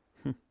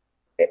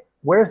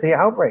 Where's the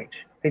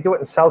outrage? They do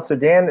it in South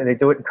Sudan, and they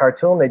do it in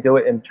Khartoum, they do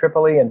it in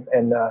Tripoli,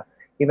 and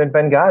even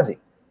Benghazi.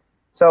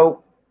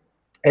 So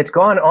it's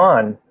gone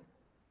on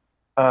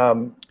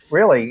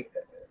really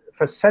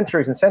for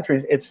centuries and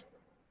centuries.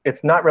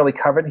 It's not really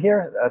covered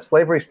here.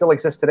 Slavery still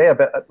exists today. I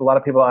bet a lot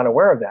of people aren't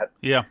aware of that.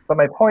 Yeah. But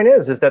my point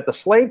is that the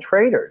slave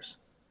traders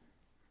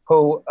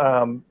who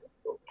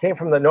came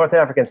from the North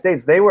African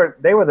states, they were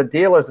the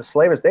dealers, the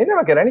slavers. They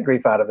never get any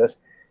grief out of this.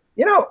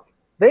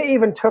 They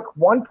even took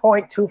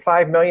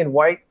 1.25 million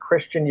white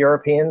Christian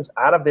Europeans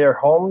out of their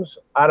homes,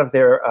 out of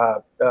their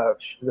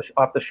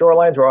off the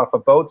shorelines or off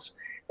of boats,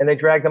 and they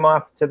dragged them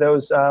off to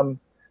those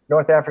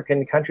North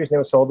African countries, and they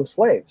were sold as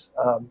slaves.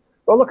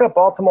 Go look up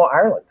Baltimore,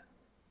 Ireland.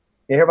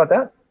 You hear about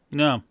that?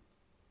 No.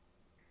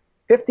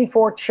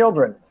 54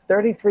 children,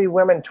 33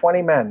 women,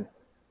 20 men,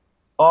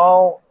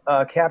 all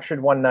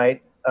captured one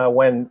night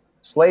when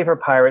slaver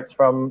pirates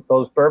from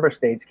those Berber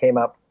states came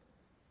up.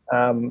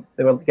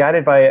 They were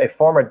guided by a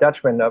former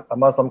Dutchman, a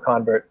Muslim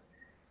convert,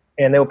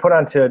 and they were put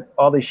onto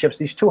all these ships.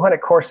 These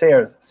 200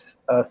 corsairs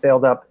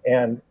sailed up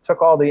and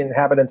took all the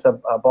inhabitants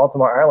of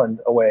Baltimore, Ireland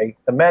away.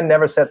 The men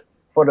never set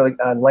foot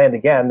on land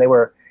again. They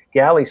were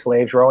galley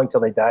slaves rowing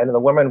till they died, and the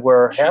women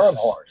were harem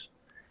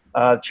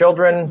whores.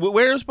 Children.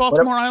 Where is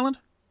Baltimore Island?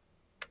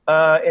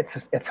 It's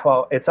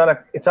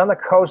on the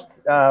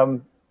coast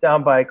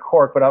down by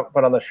Cork,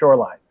 but on the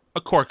shoreline.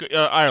 Cork,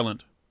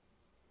 Ireland.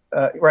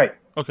 Right.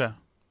 Okay.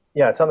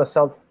 Yeah, it's on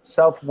the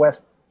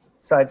southwest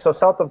side, so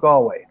south of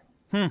Galway.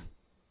 I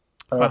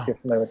don't know if you're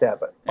familiar with that,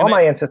 but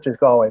my ancestors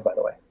Galway, by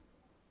the way.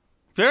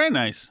 Very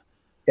nice.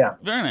 Yeah.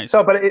 Very nice.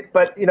 So, but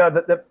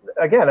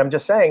again, I'm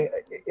just saying,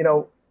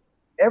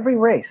 every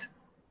race,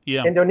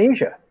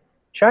 Indonesia,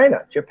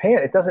 China, Japan,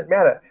 it doesn't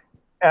matter.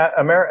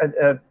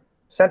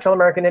 Central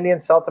American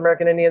Indians, South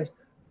American Indians,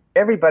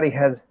 everybody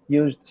has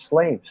used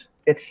slaves.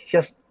 It's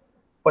just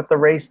what the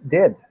race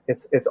did.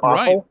 It's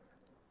awful.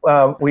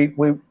 Right.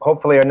 We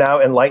hopefully are now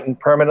enlightened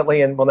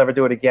permanently, and we'll never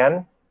do it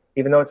again,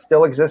 even though it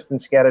still exists in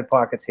scattered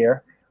pockets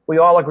here. We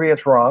all agree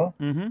it's wrong.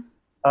 Mm-hmm.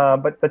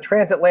 But the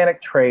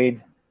transatlantic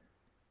trade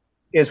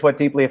is what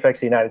deeply affects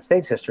the United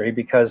States history,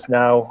 because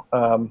now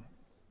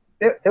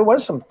there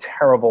was some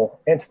terrible,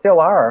 and still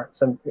are,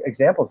 some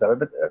examples of it.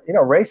 But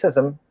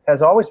racism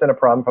has always been a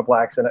problem for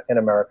blacks in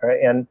America,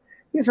 and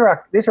these are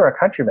our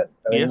countrymen.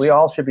 I mean, we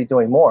all should be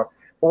doing more.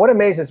 But what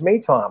amazes me,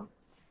 Tom,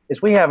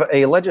 is we have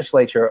a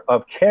legislature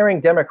of caring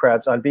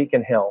Democrats on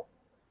Beacon Hill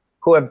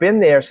who have been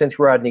there since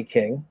Rodney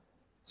King,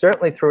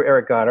 certainly through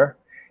Eric Garner,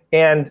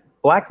 and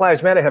Black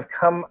Lives Matter have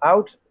come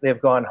out, they've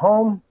gone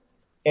home,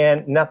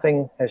 and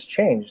nothing has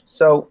changed.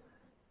 So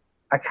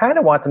I kind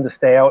of want them to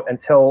stay out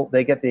until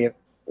they get the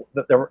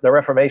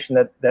reformation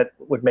that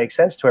would make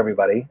sense to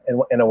everybody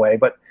in a way.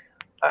 But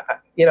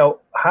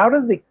how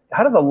do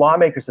the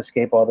lawmakers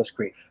escape all this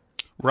grief?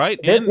 Right.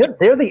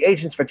 They're the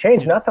agents for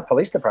change, not the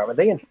police department.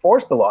 They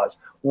enforce the laws.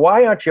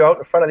 Why aren't you out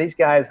in front of these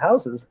guys'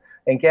 houses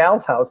and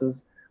gals'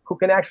 houses who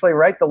can actually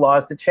write the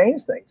laws to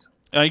change things?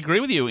 I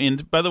agree with you.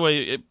 And by the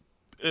way,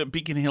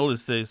 Beacon Hill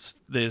is this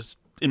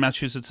in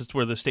Massachusetts. It's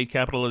where the state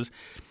capital is.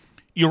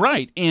 You're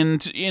right,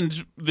 and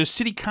the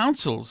city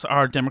councils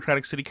are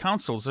Democratic city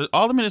councils.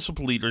 All the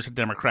municipal leaders are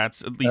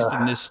Democrats, at least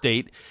in this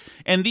state,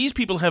 and these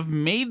people have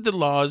made the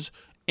laws,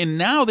 and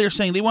now they're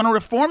saying they want to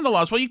reform the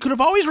laws. Well, you could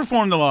have always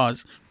reformed the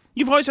laws.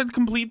 You've always had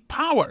complete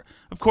power.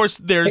 Of course,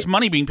 there's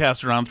money being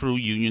passed around through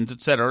unions,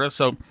 etc.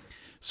 So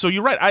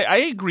you're right. I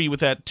agree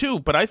with that too.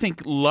 But I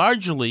think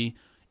largely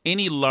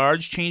any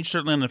large change,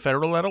 certainly on the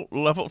federal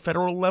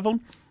level,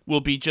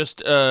 will be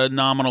just a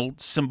nominal,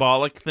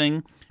 symbolic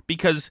thing,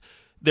 because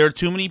there are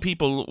too many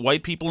people,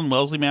 white people in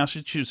Wellesley,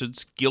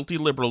 Massachusetts, guilty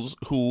liberals,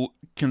 who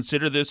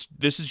consider this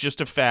is just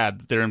a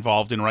fad that they're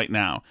involved in right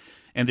now.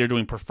 And they're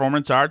doing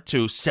performance art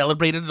to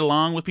celebrate it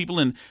along with people,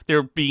 and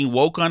they're being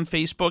woke on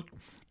Facebook.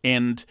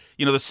 And,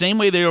 the same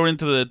way they were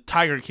into the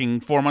Tiger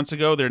King 4 months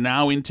ago, they're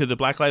now into the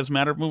Black Lives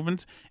Matter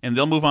movement, and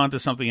they'll move on to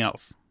something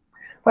else.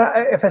 Well,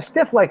 if a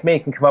stiff like me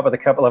can come up with a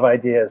couple of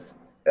ideas,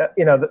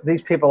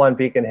 these people on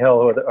Beacon Hill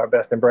who are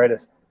best and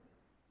brightest,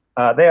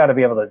 they ought to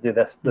be able to do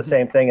this, the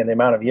same thing in the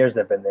amount of years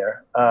they've been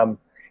there. How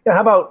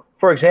about,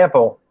 for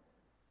example,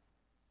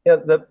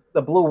 the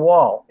blue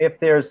wall? If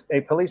there's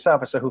a police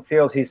officer who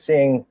feels he's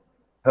seeing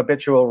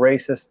habitual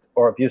racist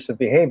or abusive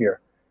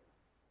behavior,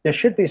 there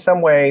should be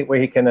some way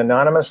where he can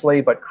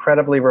anonymously but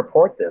credibly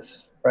report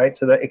this, right?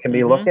 So that it can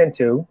be looked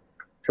into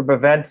to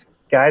prevent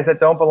guys that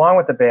don't belong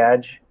with the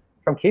badge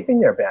from keeping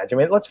their badge. I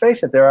mean, let's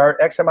face it, there are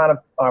X amount of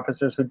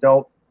officers who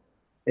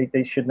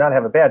they should not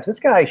have a badge. This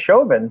guy,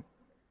 Chauvin,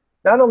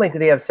 not only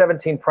did he have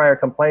 17 prior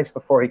complaints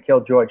before he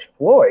killed George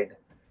Floyd,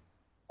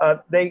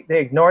 they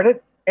ignored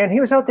it, and he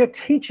was out there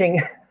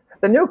teaching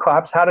the new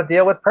cops how to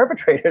deal with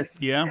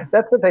perpetrators. Yeah.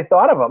 That's what they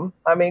thought of him.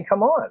 I mean,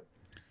 come on.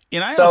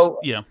 And go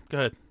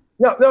ahead.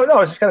 No, I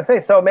was just going to say,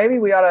 so maybe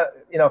we ought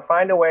to,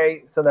 find a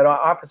way so that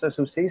officers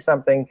who see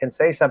something can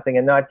say something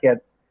and not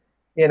get,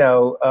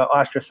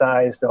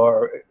 ostracized,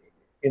 or,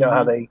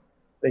 how they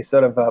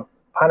sort of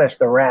punish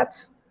the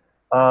rats.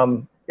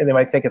 And they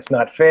might think it's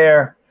not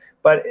fair,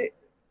 but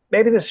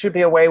maybe this should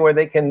be a way where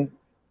they can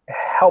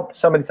help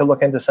somebody to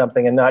look into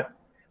something and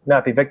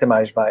not be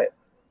victimized by it.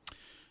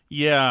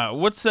 Yeah,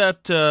 what's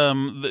that?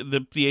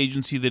 The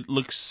agency that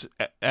looks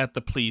at the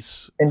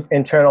police,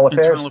 internal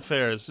affairs. Internal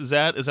affairs. Is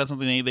that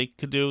something they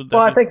could do?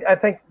 Well, I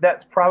think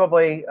that's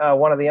probably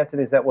one of the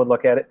entities that would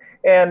look at it.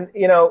 And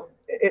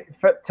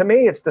to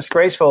me, it's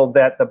disgraceful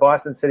that the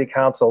Boston City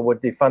Council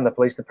would defund the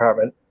police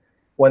department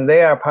when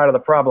they are part of the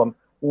problem.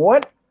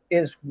 What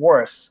is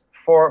worse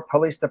for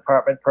police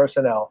department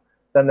personnel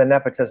than the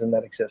nepotism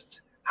that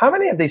exists? How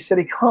many of these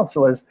city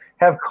councilors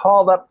have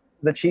called up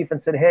the chief and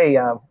said, "Hey,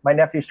 my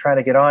nephew's trying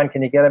to get on.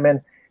 Can you get him in?"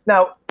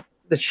 Now,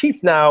 the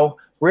chief now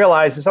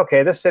realizes,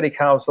 okay, this city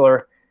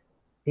councilor,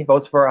 he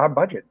votes for our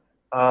budget.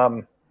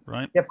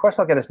 Right. Yeah, of course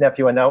I'll get his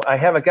nephew in. Now, I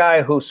have a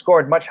guy who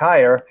scored much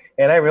higher,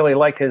 and I really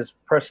like his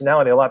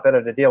personality a lot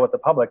better to deal with the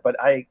public, but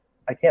I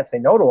can't say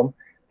no to him.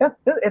 Yeah,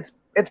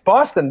 it's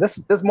Boston.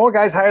 There's more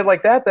guys hired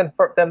like that than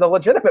the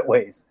legitimate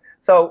ways.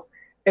 So,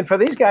 and for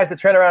these guys to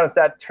turn around and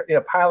start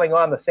piling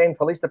on the same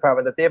police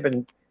department that they've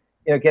been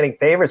getting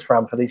favors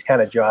from for these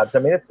kind of jobs. I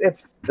mean,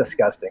 it's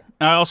disgusting.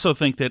 I also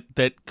think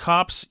that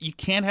cops, you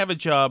can't have a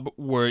job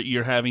where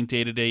you're having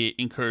day-to-day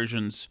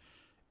incursions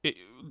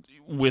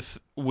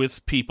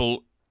with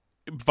people,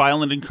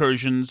 violent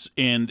incursions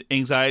and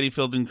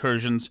anxiety-filled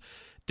incursions,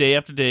 day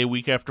after day,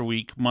 week after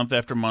week, month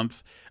after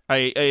month.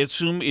 I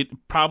assume it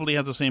probably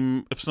has the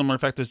same, if similar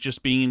effect as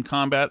just being in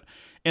combat.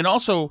 And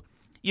also,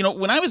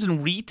 when I was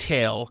in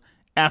retail,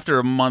 after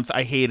a month,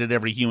 I hated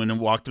every human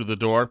and walked through the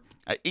door.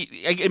 I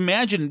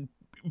imagine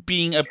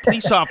being a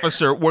police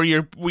officer where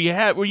you're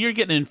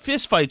getting in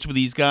fistfights with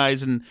these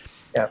guys, and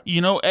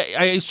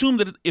I assume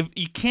that if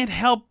you can't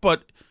help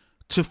but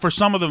for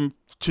some of them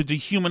to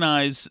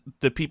dehumanize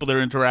the people they're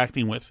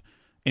interacting with,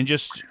 and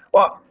just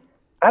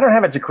I don't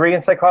have a degree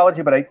in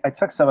psychology, but I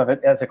took some of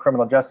it as a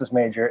criminal justice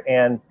major,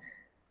 and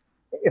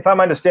if I'm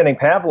understanding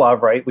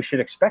Pavlov right, we should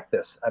expect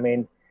this. I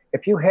mean,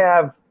 if you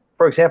have,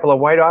 for example, a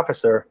white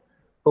officer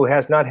who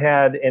has not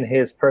had in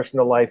his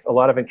personal life a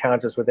lot of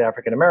encounters with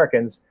African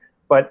Americans,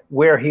 but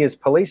where he is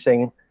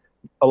policing,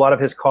 a lot of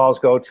his calls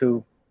go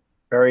to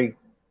very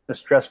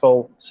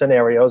distressful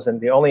scenarios,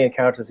 and the only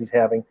encounters he's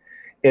having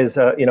is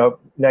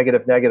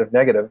negative.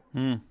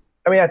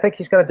 I mean, I think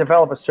he's going to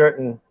develop a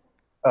certain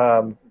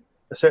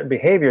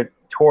behavior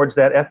towards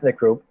that ethnic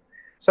group.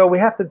 So we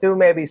have to do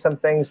maybe some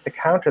things to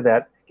counter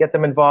that, get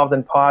them involved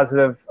in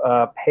positive,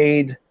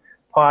 paid,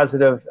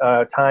 positive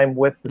time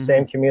with the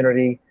same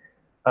community,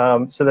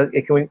 so that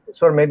it can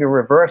sort of maybe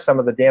reverse some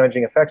of the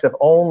damaging effects of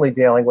only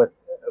dealing with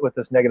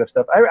this negative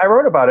stuff. I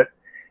wrote about it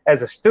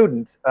as a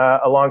student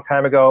a long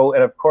time ago,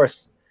 and of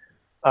course,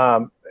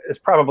 there's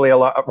probably a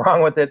lot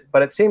wrong with it,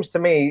 but it seems to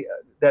me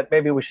that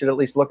maybe we should at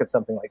least look at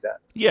something like that.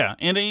 Yeah,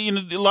 and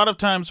a lot of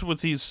times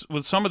with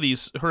some of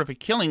these horrific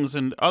killings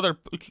and other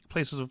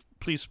places of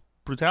police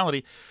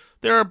brutality,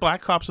 there are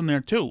black cops in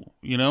there too.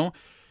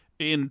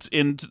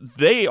 And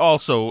they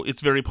also,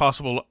 it's very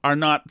possible, are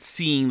not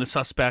seeing the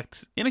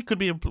suspect, and it could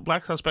be a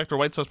black suspect or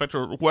white suspect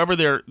or whoever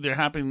they're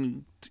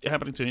happening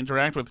to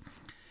interact with,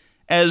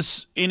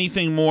 as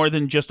anything more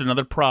than just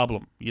another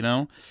problem,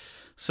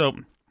 So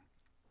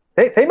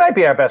they might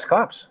be our best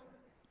cops.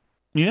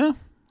 Yeah.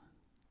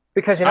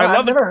 Because,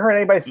 I've never heard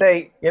anybody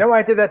say,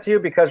 I did that to you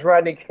because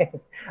Rodney King.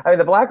 I mean,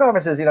 the black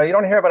officers, you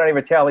don't hear about any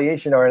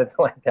retaliation or anything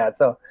like that.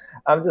 So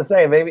I'm just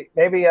saying, maybe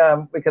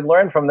we could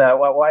learn from that.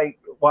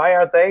 Why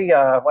aren't they?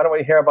 Why don't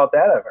we hear about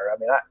that ever? I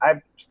mean,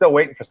 I'm still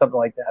waiting for something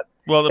like that.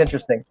 Well,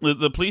 interesting.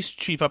 The police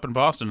chief up in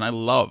Boston, I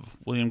love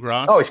William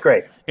Gross. Oh, he's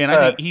great. And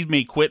I think he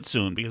may quit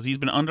soon because he's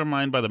been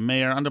undermined by the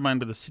mayor, undermined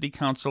by the city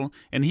council,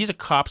 and he's a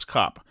cop's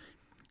cop.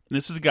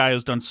 This is a guy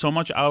who's done so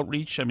much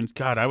outreach. I mean,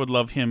 God, I would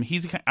love him.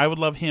 I would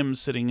love him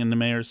sitting in the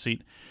mayor's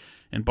seat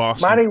in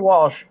Boston.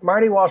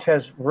 Marty Walsh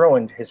has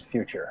ruined his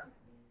future,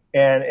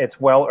 and it's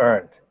well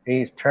earned.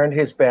 He's turned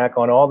his back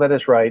on all that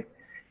is right,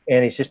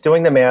 and he's just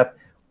doing the math.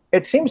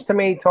 It seems to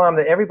me, Tom,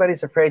 that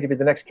everybody's afraid to be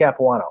the next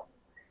Capuano.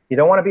 You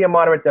don't want to be a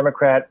moderate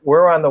Democrat.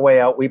 We're on the way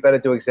out. We better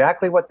do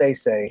exactly what they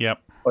say, Yep.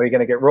 or you're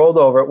going to get rolled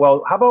over.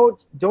 Well, how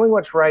about doing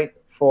what's right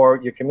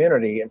for your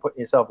community and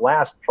putting yourself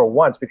last for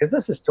once, because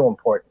this is too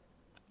important.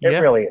 It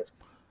really is.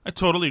 I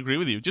totally agree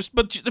with you.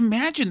 But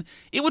imagine,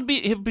 it would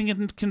have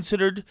been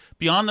considered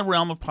beyond the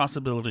realm of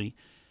possibility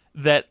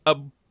that a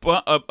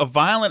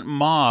violent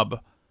mob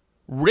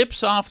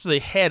rips off the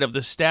head of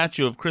the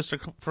statue of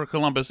Christopher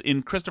Columbus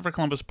in Christopher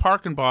Columbus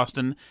Park in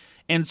Boston,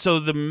 and so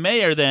the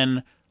mayor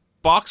then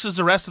boxes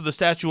the rest of the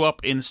statue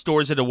up and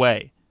stores it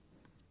away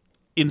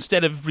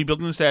instead of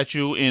rebuilding the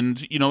statue,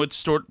 and it's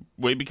stored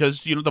away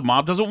because the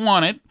mob doesn't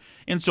want it,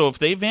 and so if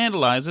they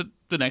vandalize it,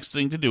 the next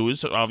thing to do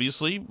is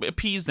obviously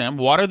appease them,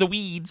 water the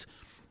weeds,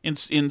 and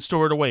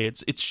store it away.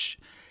 It's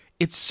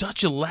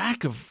such a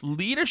lack of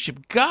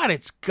leadership. God,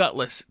 it's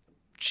gutless.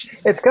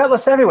 Jesus. It's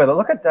gutless everywhere.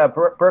 Look at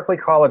Berklee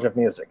College of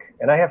Music,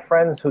 and I have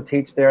friends who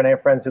teach there, and I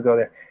have friends who go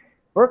there.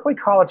 Berklee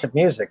College of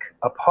Music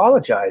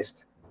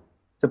apologized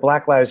to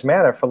Black Lives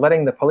Matter for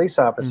letting the police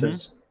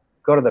officers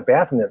go to the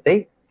bathroom.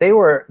 They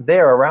were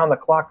there around the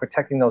clock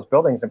protecting those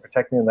buildings and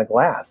protecting the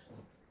glass,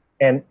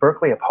 and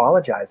Berklee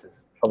apologizes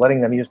for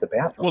letting them use the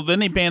bathroom. Well, then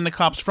they banned the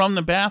cops from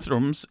the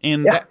bathrooms,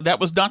 and that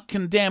was not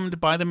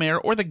condemned by the mayor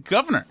or the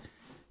governor.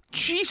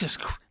 Jesus,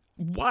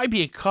 why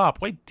be a cop?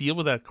 Why deal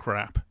with that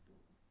crap?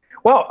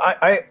 Well,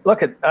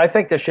 I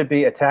think there should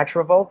be a tax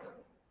revolt.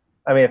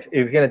 I mean, if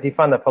you're going to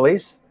defund the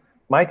police,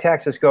 my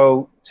taxes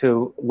go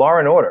to law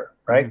and order,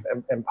 right?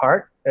 In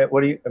part. You're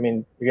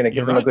going to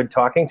give them a good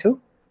talking to?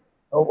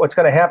 What's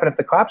going to happen if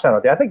the cops aren't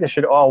out there? I think they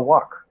should all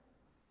walk.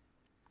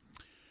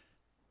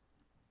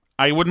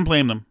 I wouldn't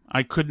blame them.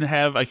 I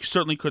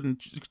certainly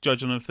couldn't judge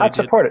them if they did.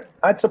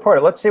 I'd support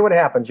it. Let's see what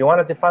happens. You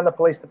want to defund the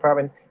police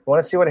department? You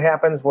want to see what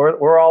happens?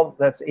 We're all,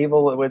 that's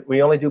evil.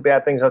 We only do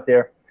bad things out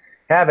there.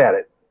 Have at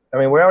it. I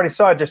mean, we already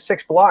saw just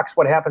 6 blocks.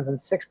 What happens in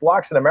 6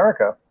 blocks in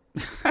America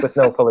with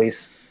no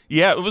police?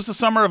 Yeah, it was the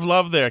summer of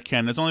love there,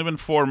 Ken. There's only been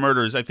 4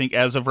 murders, I think,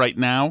 as of right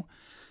now,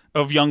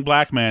 of young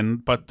black men.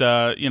 But,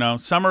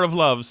 summer of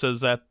love,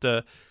 says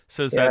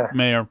that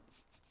mayor.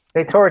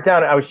 They tore it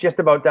down. I was just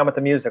about done with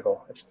the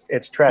musical.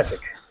 It's tragic.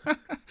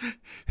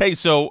 Hey,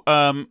 so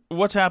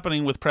what's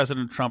happening with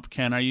President Trump,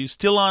 Ken? Are you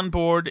still on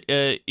board?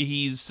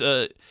 He's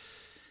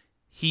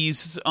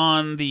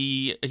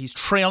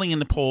trailing in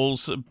the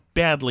polls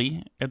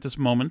badly at this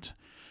moment.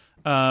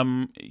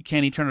 Can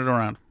he turn it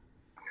around?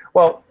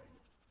 Well,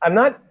 I'm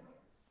not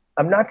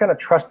going to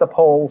trust the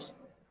polls,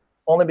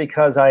 only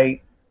because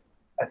I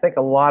think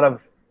a lot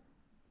of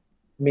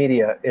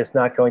media is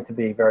not going to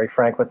be very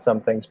frank with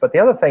some things. But the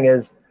other thing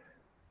is,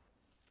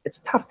 it's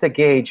tough to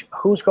gauge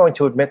who's going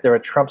to admit they're a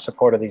Trump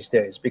supporter these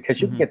days, because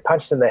you can get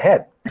punched in the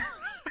head.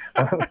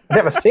 I've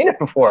never seen it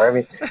before. I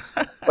mean,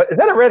 but is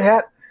that a red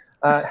hat?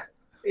 I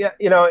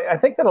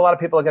think that a lot of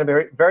people are going to be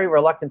very, very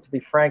reluctant to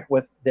be frank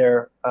with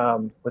their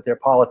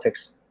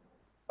politics.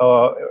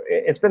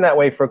 It's been that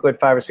way for a good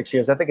 5 or 6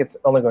 years. I think it's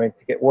only going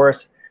to get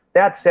worse.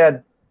 That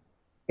said,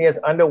 he is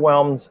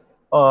underwhelmed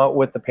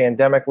with the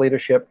pandemic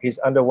leadership. He's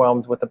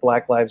underwhelmed with the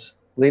Black Lives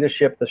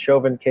leadership, the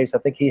Chauvin case. I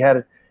think he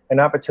had an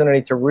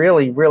opportunity to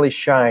really, really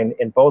shine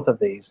in both of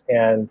these.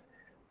 And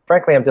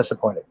frankly, I'm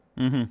disappointed.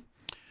 Mm-hmm.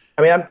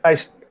 I mean,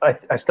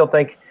 I still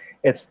think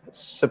it's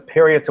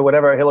superior to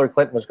whatever Hillary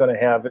Clinton was going to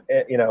have,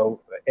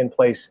 in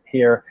place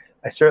here.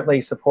 I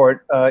certainly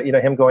support,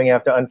 him going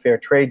after unfair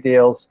trade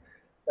deals,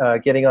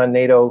 getting on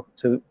NATO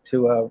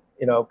to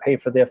pay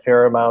for their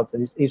fair amounts.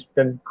 And he's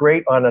been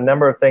great on a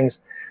number of things.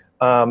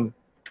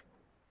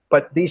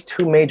 But these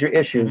 2 major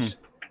issues,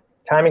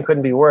 timing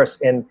couldn't be worse.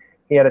 And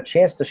he had a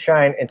chance to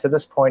shine, and to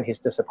this point, he's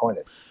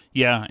disappointed.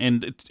 Yeah,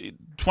 and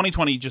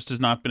 2020 just has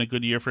not been a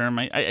good year for him.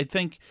 I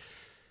think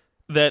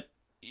that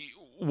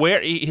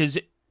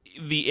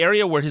the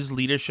area where his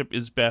leadership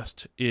is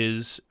best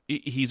is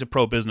he's a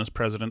pro-business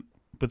president.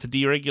 But the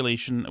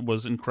deregulation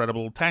was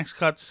incredible. Tax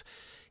cuts,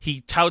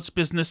 He touts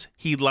business.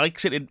 He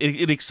likes it.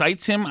 It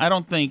excites him. I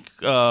don't think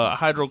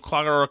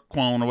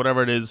hydrochloroquine or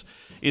whatever it is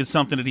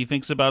something that he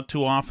thinks about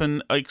too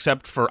often,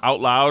 except for out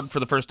loud for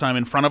the first time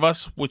in front of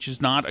us, which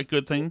is not a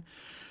good thing.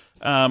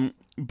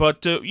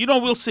 But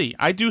we'll see.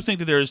 I do think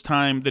that there is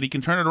time that he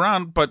can turn it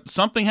around, but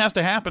something has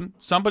to happen.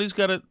 There's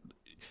got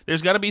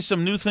to be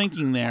some new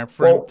thinking there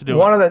for him to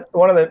do it.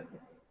 One of the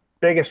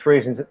biggest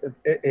reasons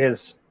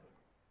his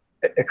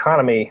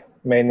economy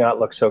may not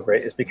look so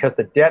great is because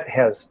the debt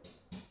has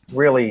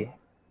really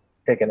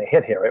taken a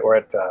hit here. Right? We're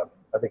at, I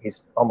think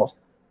he's almost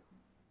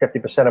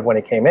 50% of when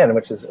he came in,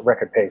 which is a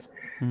record pace.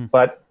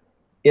 But,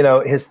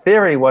 his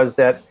theory was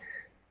that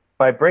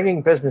by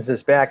bringing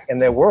businesses back,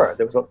 and there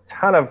was a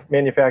ton of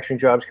manufacturing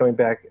jobs coming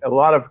back, a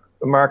lot of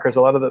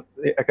the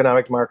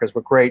economic markers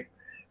were great.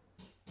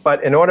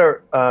 But in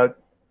order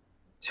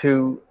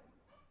to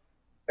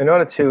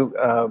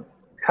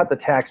cut the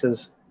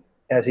taxes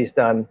as he's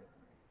done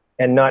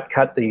and not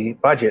cut the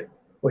budget,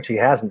 which he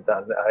hasn't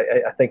done,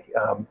 I think,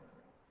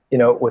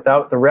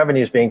 without the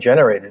revenues being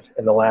generated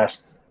in the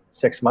last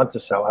 6 months or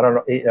so, I don't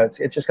know,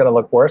 it's just going to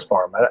look worse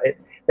for him. They're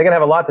going to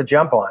have a lot to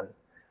jump on.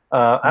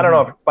 I don't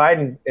know if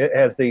Biden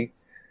has the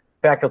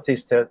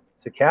faculties to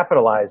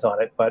capitalize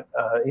on it, but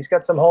he's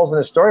got some holes in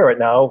his story right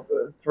now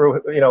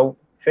through,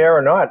 fair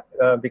or not,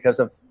 because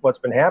of what's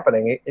been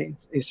happening.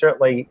 He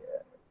certainly,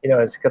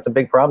 has got some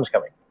big problems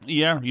coming.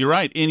 Yeah, you're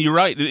right. And you're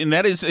right. And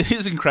it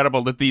is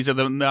incredible that these are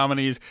the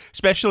nominees,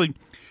 especially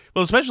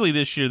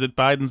this year that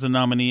Biden's the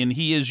nominee. And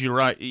you're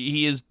right.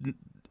 He is,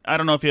 I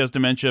don't know if he has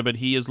dementia, but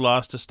he has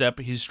lost a step.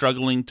 He's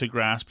struggling to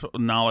grasp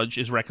knowledge,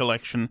 his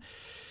recollection.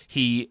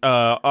 He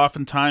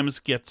oftentimes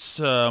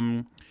gets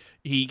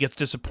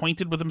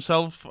disappointed with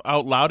himself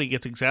out loud. He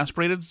gets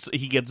exasperated.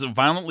 He gets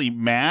violently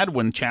mad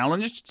when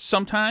challenged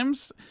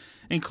sometimes,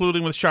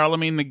 including with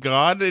Charlemagne the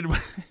God,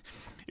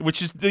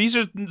 these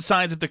are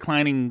signs of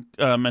declining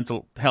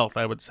mental health,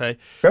 I would say.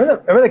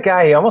 Remember the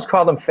guy? He almost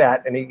called him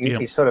fat, and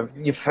he sort of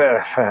he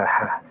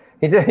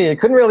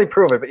couldn't really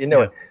prove it, but you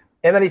knew it.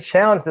 And then he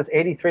challenged this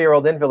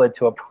 83-year-old invalid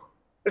to a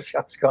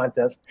push-ups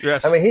contest.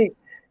 Yes. I mean,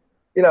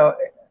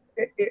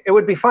 it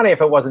would be funny if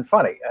it wasn't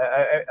funny.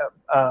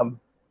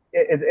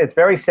 It's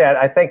very sad.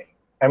 I think,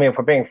 if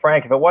we're being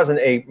frank, if it wasn't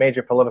a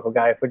major political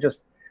guy, if we're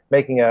just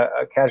making a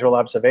casual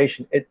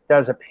observation, it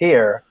does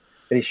appear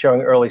that he's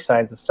showing early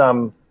signs of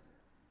some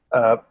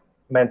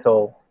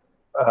mental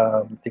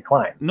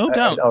decline. No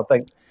doubt. I don't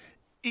think.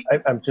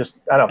 I'm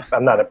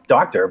not a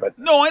doctor, but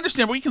no, I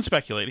understand. We can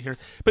speculate here,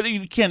 but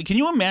can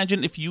you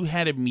imagine if you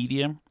had a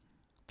media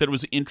that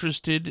was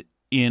interested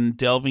in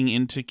delving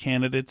into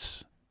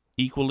candidates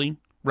equally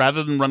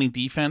rather than running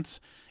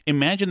defense?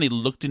 Imagine they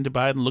looked into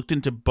Biden, looked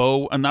into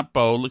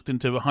looked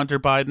into Hunter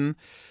Biden.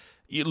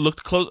 You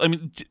looked close. I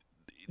mean,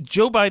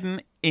 Joe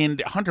Biden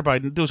and Hunter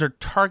Biden; those are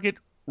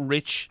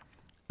target-rich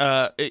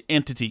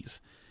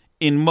entities.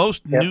 In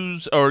most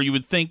news, or you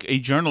would think a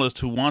journalist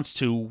who wants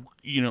to,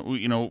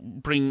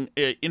 bring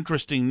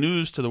interesting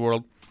news to the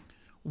world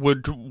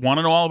would want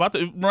to know all about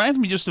that. It reminds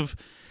me just of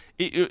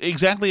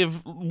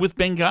with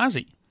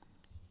Benghazi.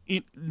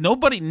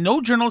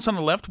 No journalist on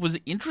the left was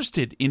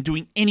interested in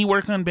doing any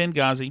work on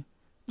Benghazi.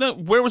 No,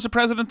 where was the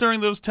president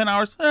during those 10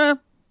 hours?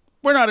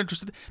 We're not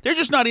interested. They're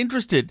just not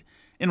interested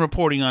in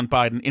reporting on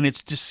Biden, and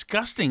it's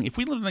disgusting. If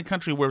we lived in a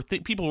country where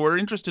people were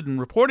interested in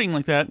reporting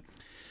like that,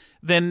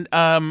 then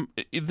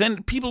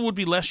people would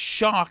be less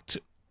shocked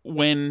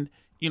when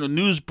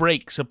news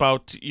breaks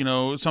about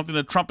something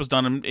that Trump has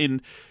done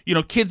in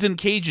kids in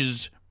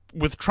cages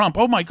with Trump.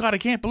 Oh my God, I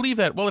can't believe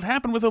that. Well, it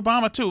happened with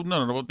Obama too.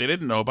 No, they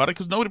didn't know about it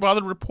because nobody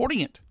bothered reporting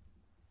it.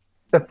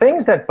 The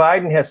things that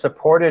Biden has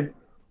supported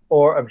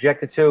or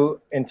objected to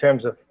in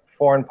terms of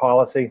foreign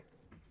policy,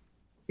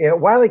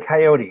 Wile E.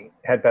 Coyote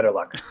had better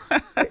luck.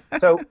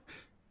 So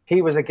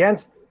he was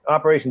against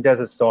Operation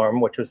Desert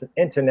Storm, which was an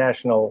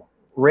international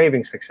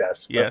raving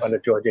success under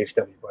George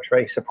H.W. Bush,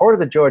 right? He supported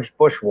the George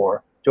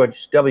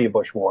W.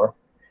 Bush War,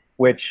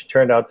 which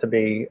turned out to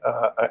be,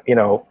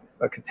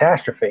 a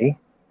catastrophe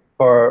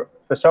for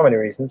so many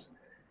reasons.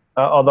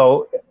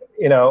 Although,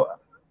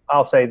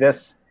 I'll say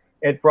this,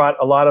 it brought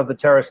a lot of the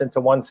terrorists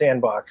into one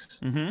sandbox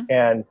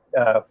and,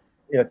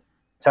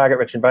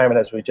 target-rich environment,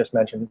 as we just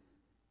mentioned.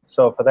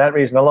 So for that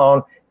reason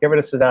alone, get rid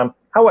of Saddam.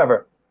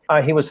 However,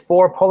 he was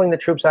for pulling the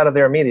troops out of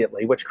there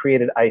immediately, which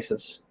created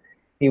ISIS.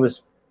 He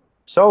was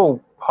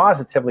so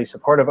positively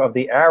supportive of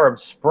the Arab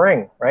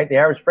Spring, right? The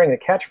Arab Spring, the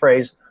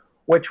catchphrase,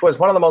 which was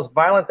one of the most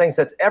violent things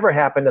that's ever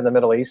happened in the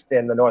Middle East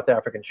and the North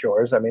African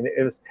shores. I mean,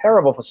 it was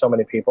terrible for so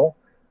many people.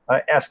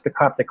 Ask the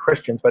Coptic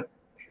Christians, but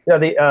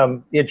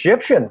the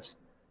Egyptians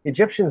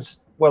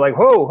were like,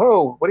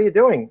 whoa, what are you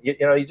doing?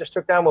 You just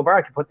took down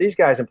Mubarak. You put these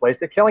guys in place.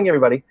 They're killing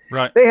everybody.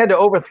 Right. They had to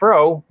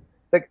overthrow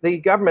the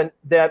government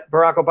that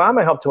Barack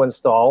Obama helped to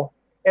install,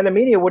 and the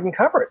media wouldn't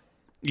cover it.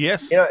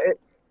 Yes.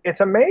 It's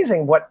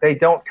amazing what they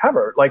don't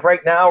cover. Like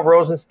right now,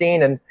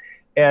 Rosenstein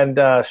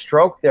and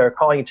Stroke, they're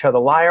calling each other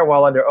liar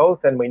while under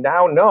oath, and we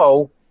now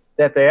know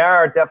that they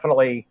are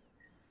definitely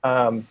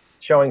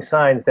showing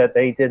signs that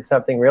they did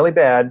something really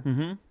bad,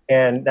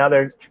 And now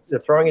they're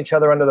throwing each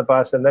other under the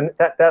bus, and then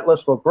that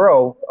list will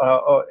grow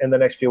in the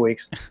next few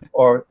weeks,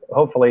 or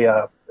hopefully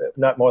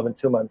not more than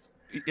 2 months.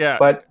 Yeah.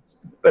 But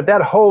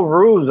that whole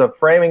ruse of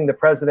framing the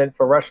president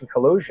for Russian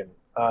collusion,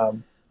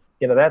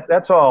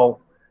 that's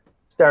all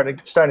starting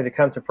to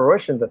come to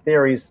fruition. The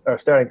theories are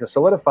starting to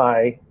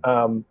solidify,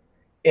 and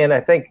I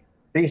think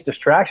these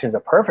distractions are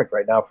perfect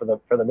right now for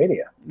the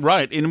media.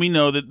 Right, and we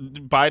know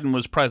that Biden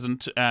was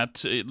present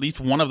at least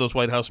one of those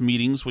White House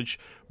meetings, which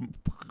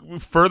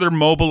further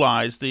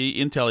mobilized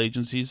the intel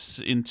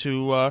agencies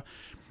into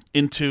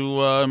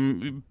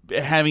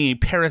having a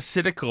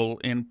parasitical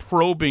and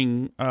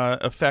probing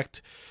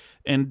effect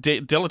and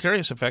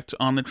deleterious effect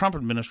on the Trump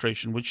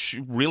administration, which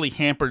really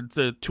hampered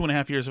the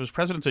 2.5 years of his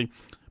presidency.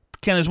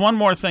 Ken, there's one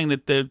more thing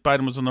that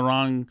Biden was on the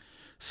wrong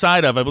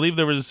side of. I believe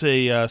there was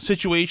a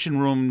Situation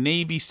Room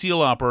Navy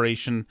SEAL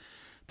operation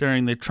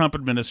during the Trump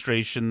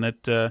administration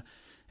that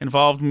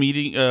involved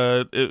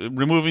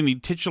removing the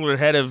titular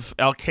head of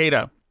Al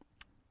Qaeda.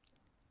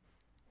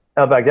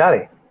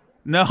 Al-Baghdadi.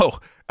 No,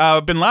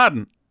 Bin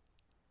Laden.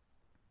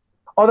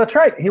 Oh, that's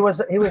right. He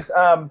was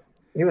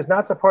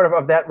not supportive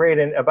of that raid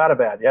in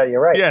Abbottabad. Yeah, you're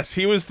right. Yes,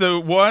 he was the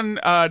one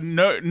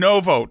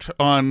no vote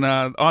on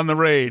the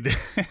raid.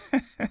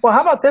 Well,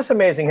 how about this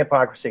amazing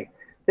hypocrisy?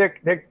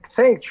 They're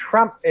saying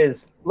Trump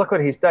look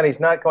what he's done. He's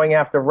not going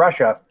after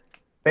Russia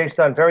based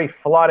on very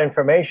flawed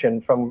information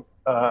from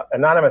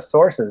anonymous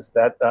sources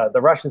that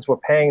the Russians were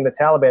paying the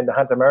Taliban to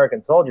hunt American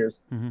soldiers.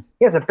 Mm-hmm.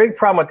 He has a big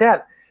problem with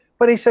that.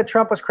 But he said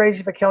Trump was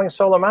crazy for killing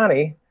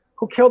Soleimani,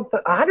 who killed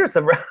hundreds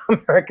of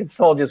American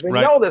soldiers. We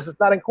know this. It's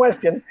not in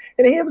question.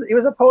 And he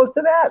was opposed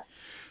to that.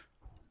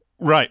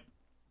 Right.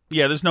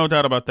 Yeah, there's no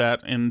doubt about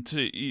that. And,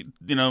 I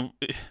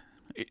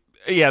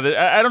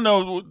don't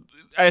know.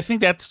 I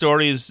think that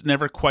story has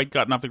never quite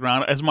gotten off the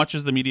ground as much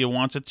as the media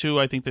wants it to.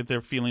 I think that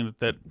they're feeling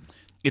that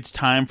it's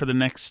time for the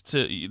next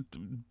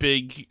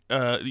big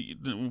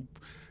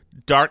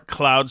dark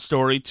cloud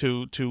story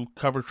to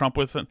cover Trump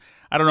with. And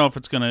I don't know if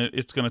it's gonna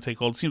take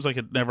hold. It seems like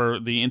the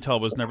intel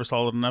was never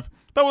solid enough,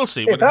 but we'll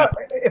see.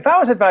 If I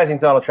was advising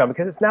Donald Trump,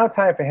 because it's now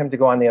time for him to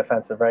go on the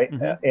offensive, right?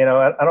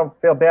 Mm-hmm. I don't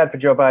feel bad for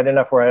Joe Biden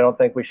enough where I don't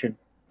think we should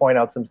point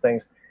out some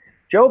things.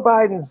 Joe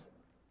Biden's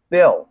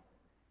bill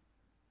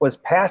was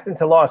passed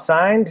into law,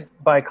 signed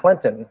by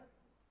Clinton,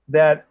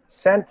 that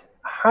sent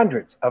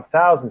hundreds of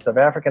thousands of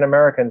African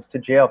Americans to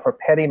jail for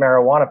petty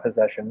marijuana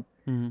possession.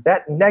 Mm-hmm.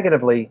 That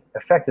negatively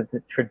affected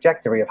the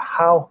trajectory of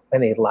how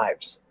many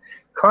lives.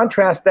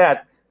 Contrast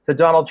that to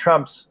Donald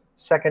Trump's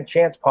second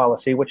chance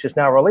policy, which is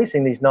now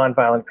releasing these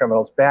nonviolent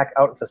criminals back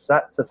out into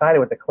society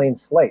with a clean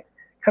slate.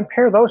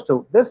 Compare those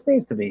two. This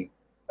needs to be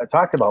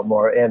talked about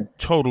more. And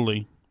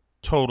totally.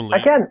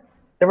 Again,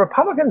 the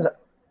Republicans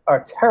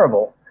are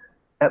terrible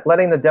at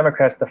letting the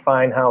Democrats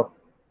define how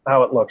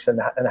it looks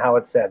and how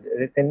it's said.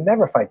 They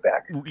never fight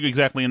back.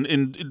 Exactly.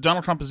 And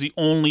Donald Trump is the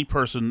only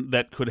person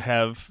that could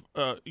have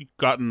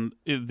gotten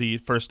the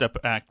First Step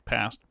Act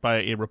passed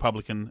by a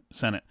Republican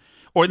Senate,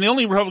 or the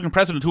only Republican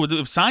president who would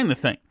have signed the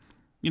thing.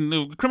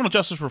 Criminal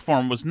justice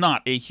reform was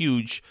not a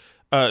huge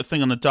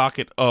thing on the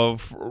docket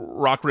of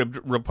rock-ribbed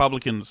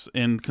Republicans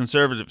and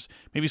conservatives,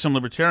 maybe some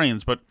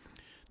libertarians, but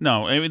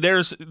no. I mean,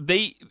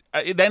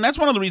 and that's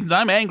one of the reasons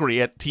I'm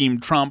angry at Team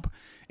Trump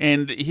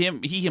and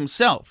he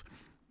himself.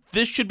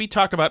 This should be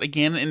talked about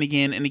again and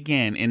again and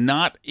again, and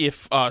not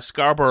if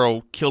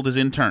Scarborough killed his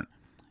intern.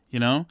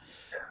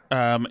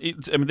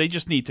 They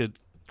just need to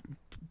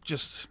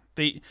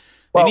they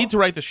need to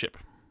right the ship.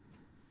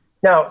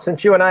 Now,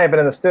 since you and I have been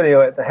in the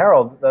studio at the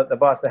Herald, the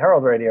Boston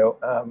Herald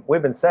Radio,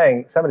 we've been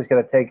saying somebody's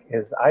got to take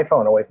his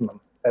iPhone away from him.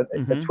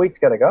 The tweet's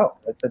got to go.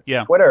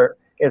 Twitter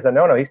is a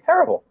no-no. He's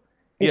terrible.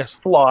 He's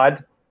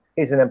flawed.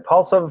 He's an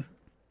impulsive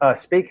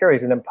speaker.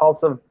 He's an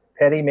impulsive,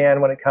 petty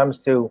man when it comes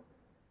to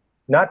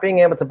not being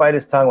able to bite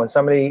his tongue when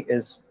somebody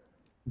is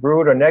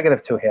rude or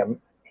negative to him.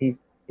 He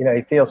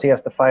feels he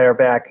has to fire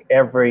back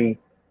every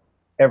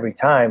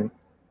time.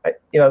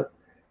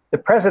 The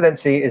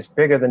presidency is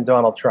bigger than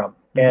Donald Trump.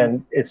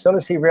 And as soon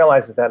as he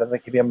realizes that, I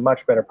think he'd be a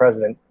much better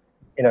president.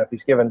 If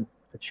he's given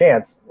a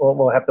chance,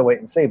 we'll have to wait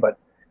and see. But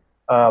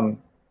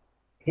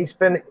he's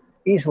been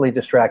easily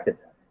distracted,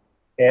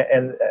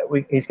 and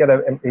he's got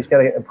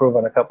to improve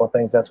on a couple of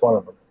things. That's one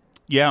of them.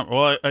 Yeah,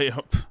 well, I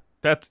hope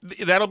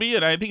that'll be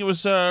it. I think it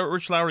was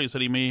Rich Lowry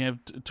said he may have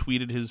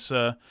tweeted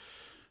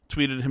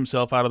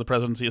himself out of the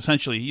presidency.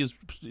 Essentially, he is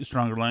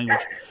stronger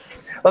language.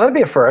 Well, that'd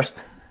be a first.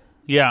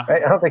 Yeah.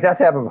 Right? I don't think that's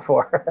happened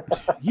before.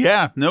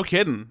 Yeah, no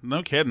kidding.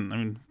 I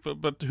mean,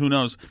 but who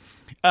knows?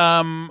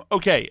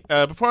 Okay,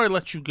 before I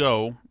let you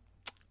go,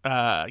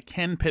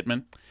 Ken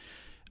Pittman.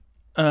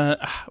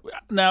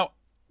 Now,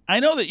 I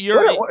know that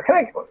you're...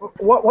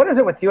 What is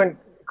it with you and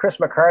Chris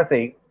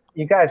McCarthy?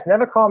 You guys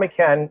never call me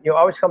Ken. You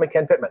always call me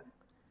Ken Pittman.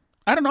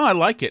 I don't know. I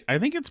like it. I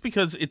think it's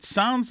because it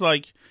sounds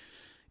like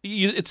a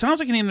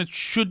name that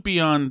should be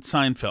on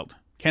Seinfeld.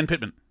 Ken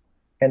Pittman.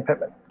 Ken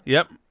Pittman.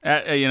 Yep.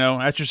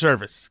 At your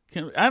service.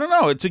 I don't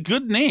know. It's a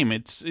good name.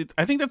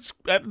 I think that's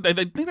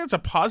a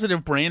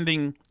positive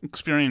branding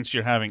experience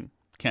you're having,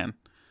 Ken.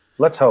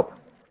 Let's hope.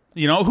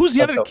 You know, who's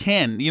the other So-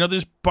 Ken? You know,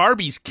 there's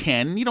Barbie's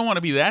Ken. You don't want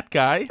to be that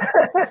guy.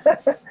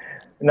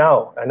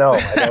 No, I know.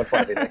 I don't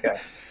want to be that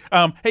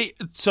guy. Hey,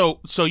 so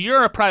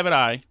you're a private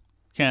eye,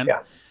 Ken.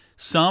 Yeah.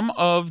 Some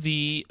of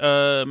the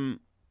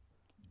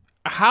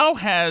how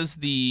has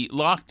the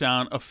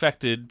lockdown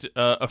affected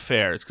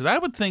affairs? Because I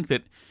would think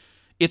that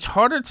it's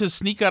harder to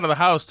sneak out of the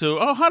house to,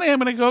 oh, honey, I'm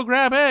going to go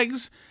grab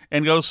eggs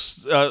and go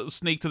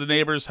sneak to the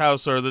neighbor's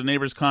house or the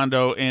neighbor's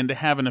condo and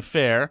have an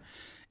affair.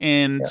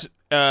 And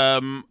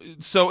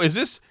so is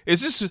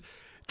this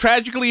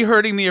tragically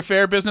hurting the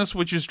affair business,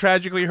 which is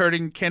tragically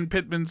hurting Ken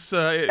Pittman's?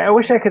 I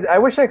wish I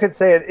could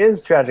say it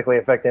is tragically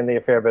affecting the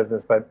affair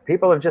business, but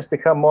people have just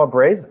become more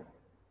brazen.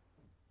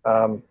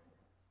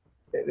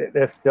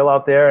 They're still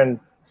out there and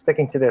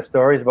sticking to their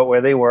stories about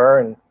where they were,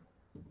 and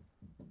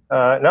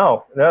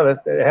no,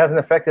 it hasn't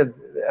affected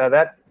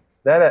that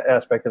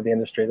aspect of the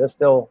industry. They're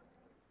still,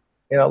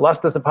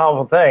 lust is a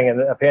powerful thing,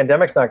 and a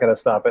pandemic's not going to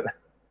stop it.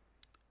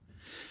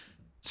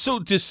 So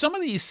does some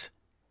of these,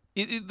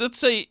 let's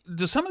say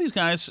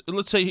guys,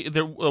 let's say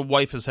their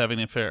wife is having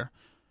an affair,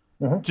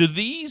 do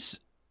these?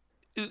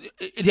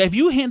 Have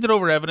you handed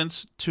over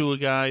evidence to a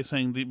guy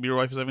saying that your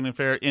wife is having an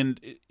affair, and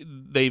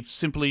they've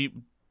simply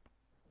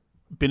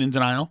been in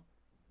denial?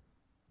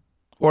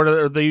 Or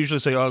do they usually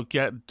say, oh,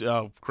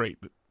 great?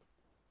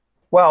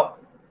 Well,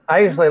 I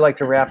usually like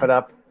to wrap it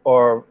up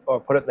or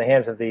put it in the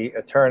hands of the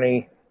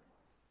attorney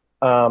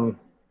for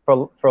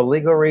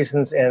legal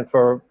reasons and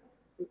for,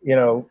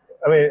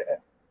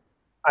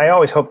 I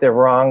always hope they're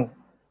wrong,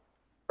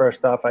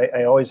 first off.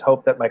 I always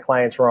hope that my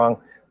client's wrong.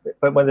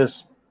 But when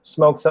there's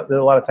smoke, a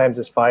lot of times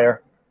there's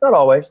fire. Not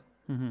always.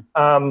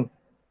 Mm-hmm.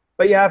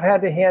 But yeah, I've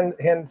had to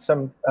hand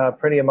some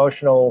pretty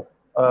emotional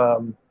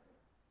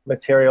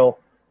material.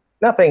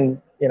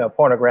 Nothing,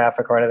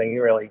 pornographic or anything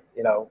really,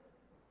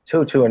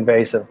 too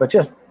invasive, but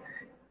just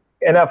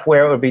enough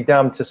where it would be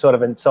dumb to sort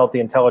of insult the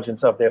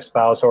intelligence of their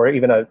spouse or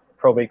even a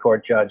probate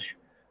court judge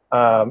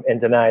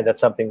and deny that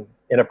something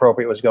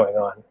inappropriate was going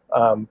on.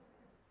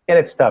 And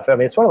it's tough. I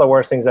mean, it's one of the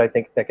worst things I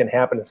think that can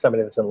happen to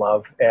somebody that's in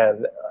love.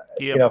 And,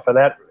 for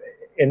that,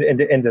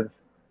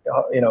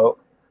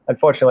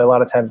 unfortunately, a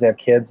lot of times they have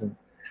kids. And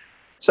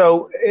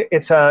so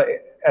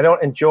I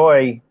don't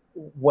enjoy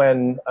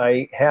when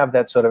I have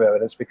that sort of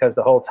evidence, because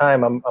the whole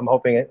time I'm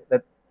hoping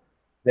that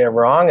they're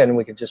wrong and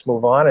we could just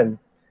move on and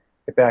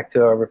get back to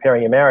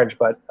repairing your marriage.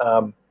 But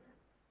to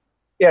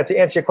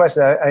answer your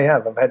question,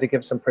 I've had to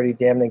give some pretty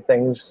damning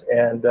things,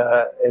 and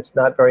it's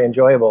not very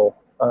enjoyable,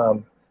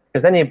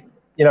 because then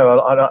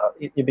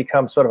you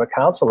become sort of a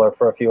counselor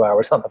for a few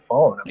hours on the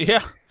phone.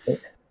 Yeah.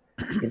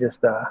 You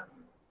just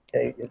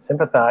you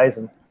sympathize,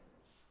 and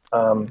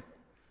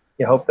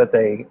you hope that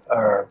they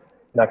are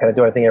not going to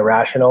do anything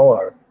irrational,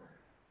 or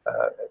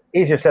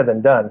easier said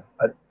than done.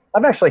 But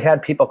I've actually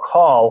had people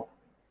call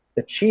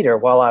the cheater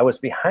while I was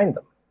behind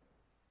them.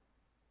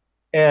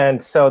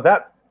 And so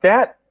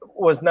that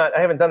was not,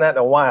 I haven't done that in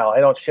a while. I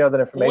don't share that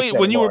information Wait,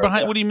 when anymore. you were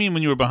behind, what do you mean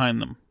when you were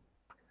behind them?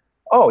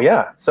 Oh,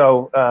 yeah.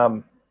 So,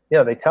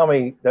 they tell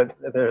me that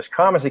there's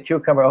calm as a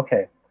cucumber.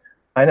 Okay,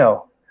 I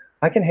know.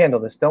 I can handle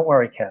this. Don't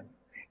worry, Ken.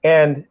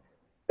 And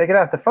they get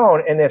off the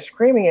phone and they're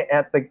screaming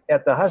at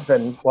the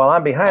husband while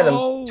I'm behind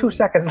them 2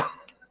 seconds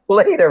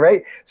later,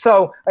 right?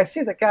 So I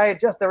see the guy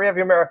adjust the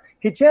rearview mirror.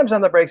 He jams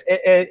on the brakes,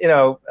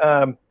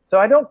 so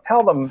I don't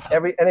tell them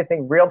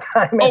anything real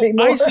time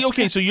anymore. I see.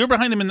 Okay, so you're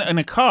behind him in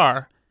a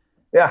car.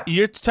 Yeah.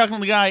 You're talking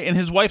to the guy, and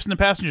his wife's in the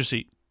passenger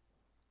seat.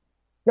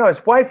 No,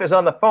 his wife is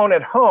on the phone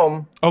at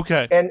home.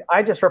 Okay. And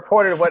I just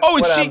reported what. Oh,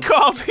 and she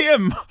calls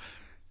him.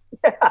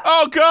 Yeah.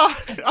 Oh God.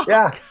 Oh,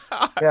 yeah.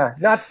 God. Yeah.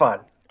 Not fun.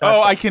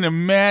 I can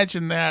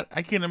imagine that.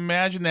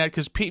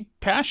 Because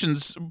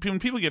passions, when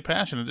people get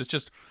passionate, it's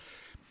just.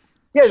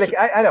 Yeah,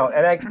 I know,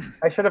 and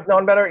I should have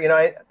known better.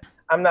 I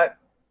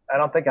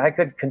don't think I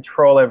could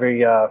control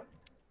every. I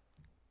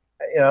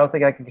don't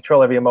think I could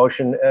control every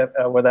emotion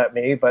without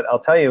me. But I'll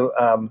tell you,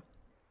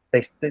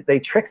 they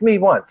tricked me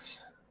once.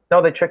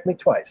 No, they tricked me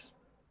twice,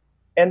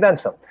 and then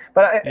some.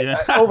 But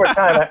over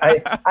time,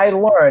 I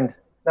learned,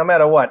 no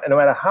matter what, and no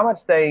matter how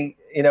much they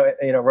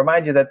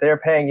remind you that they're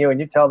paying you, and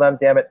you tell them,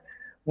 damn it,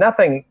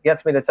 nothing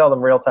gets me to tell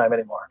them real time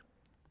anymore.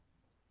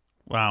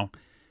 Wow.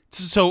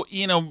 So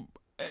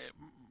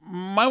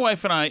my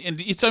wife and I,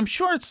 and I'm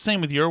sure it's the same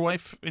with your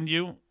wife and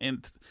you,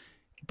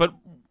 but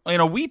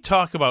we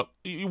talk about,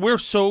 we're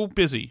so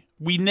busy.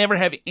 We never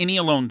have any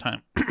alone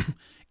time,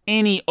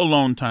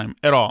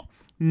 at all.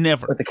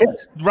 Never. With the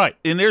kids. Right.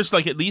 And there's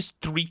like at least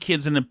 3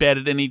 kids in a bed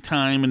at any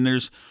time. And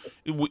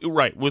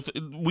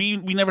we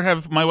never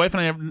have, my wife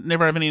and I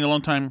never have any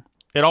alone time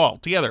at all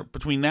together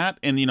between that.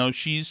 And,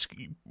 she's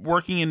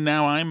working and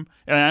now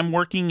I'm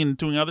working and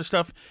doing other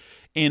stuff.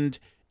 And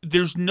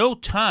there's no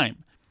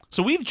time.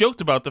 So we've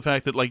joked about the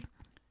fact that, like,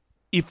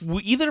 if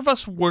either of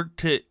us were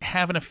to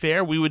have an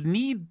affair, we would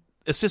need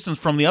assistance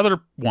from the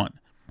other one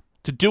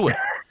to do it.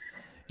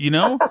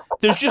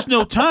 There's just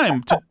no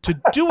time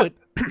to do it.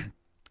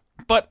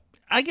 But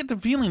I get the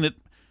feeling that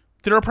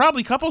there are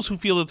probably couples who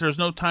feel that there's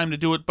no time to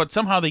do it, but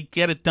somehow they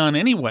get it done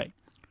anyway.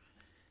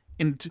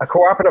 a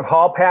cooperative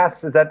hall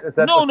pass? Is that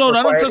No, what's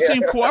I'm not required?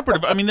 saying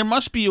cooperative. I mean, there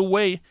must be a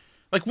way.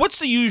 Like, what's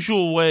the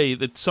usual way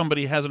that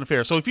somebody has an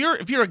affair? So if you're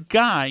a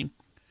guy and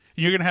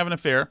you're going to have an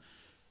affair,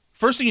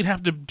 first thing you'd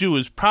have to do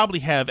is probably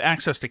have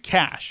access to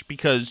cash,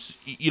 because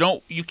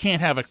you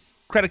can't have a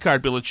credit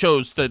card bill that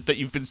shows that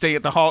you've been staying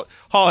at the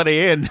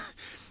Holiday Inn,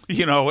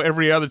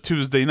 every other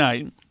Tuesday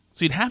night.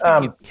 So you'd have to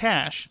get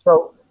cash.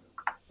 So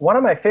one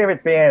of my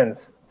favorite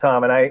bands,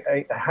 Tom, and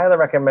I highly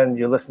recommend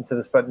you listen to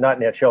this, but not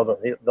near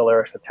children. The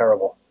lyrics are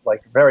terrible,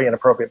 like very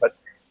inappropriate, but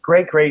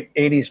great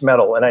 80s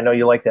metal. And I know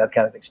you like that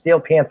kind of thing. Steel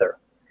Panther.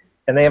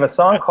 And they have a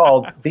song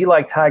called Be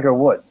Like Tiger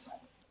Woods.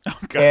 Oh,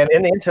 God. And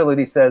in the interlude,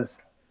 he says,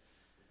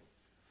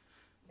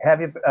 have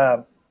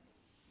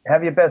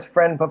your best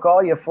friend book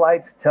all your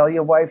flights. Tell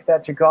your wife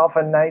that you're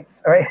golfing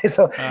nights. All right.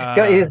 So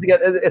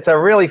it's a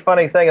really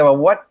funny thing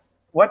about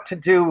what to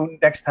do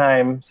next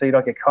time so you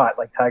don't get caught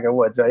like Tiger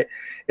Woods, right?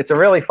 It's a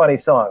really funny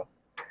song.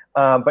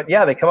 But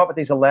yeah, they come up with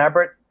these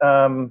elaborate,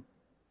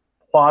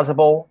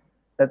 plausible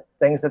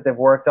things that they've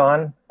worked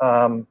on.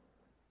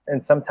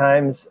 And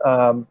sometimes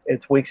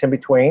it's weeks in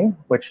between,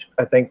 which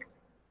I think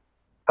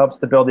helps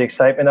to build the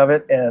excitement of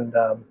it. And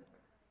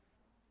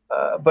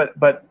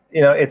but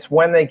it's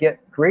when they get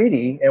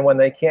greedy and when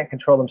they can't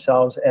control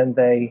themselves and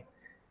they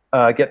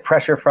get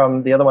pressure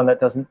from the other one that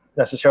doesn't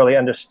necessarily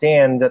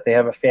understand that they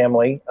have a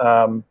family,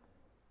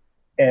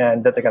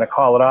 and that they're going to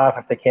call it off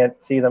if they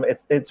can't see them.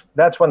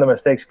 That's when the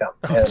mistakes come,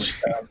 and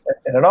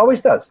it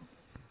always does.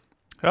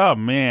 Oh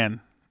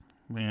man,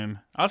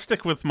 I'll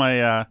stick with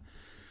my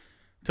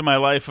to my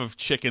life of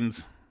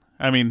chickens.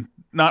 I mean,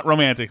 not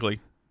romantically,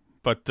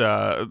 but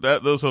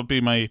those will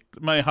be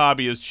my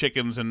hobby is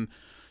chickens and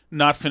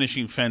not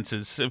finishing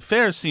fences.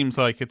 Affairs seems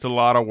like it's a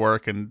lot of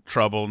work and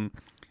trouble, and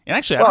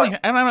actually, I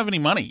don't have any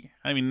money.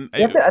 I mean, I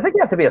think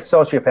you have to be a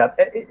sociopath.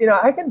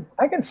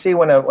 I can see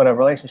when a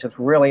relationship's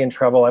really in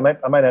trouble. I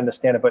might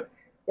understand it, but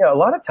a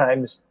lot of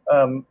times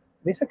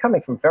these are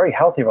coming from very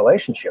healthy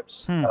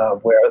relationships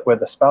where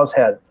the spouse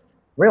had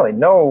really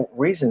no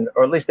reason,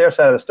 or at least their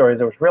side of the story,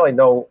 there was really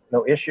no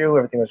issue.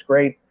 Everything was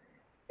great,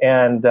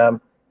 and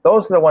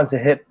those are the ones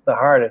that hit the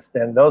hardest,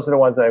 and those are the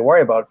ones that I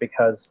worry about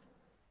because,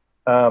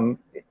 when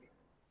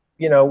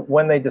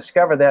they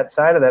discover that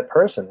side of that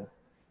person,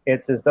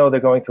 it's as though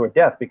they're going through a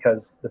death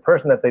because the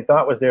person that they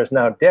thought was there is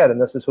now dead,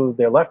 and this is who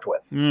they're left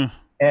with. And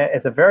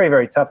it's a very,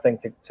 very tough thing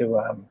to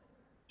go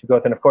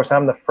through. And of course,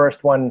 I'm the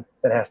first one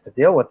that has to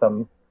deal with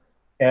them,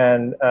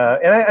 and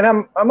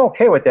I'm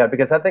okay with that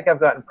because I think I've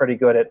gotten pretty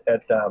good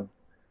at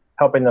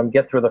helping them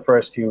get through the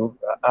first few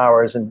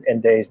hours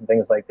and days and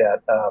things like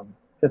that,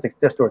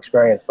 just to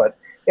experience. But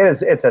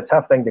it's a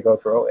tough thing to go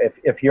through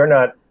if you're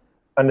not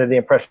under the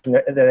impression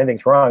that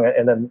anything's wrong,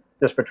 and then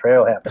this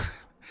betrayal happens.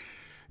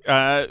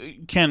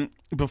 Ken,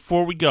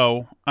 before we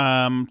go,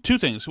 two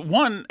things.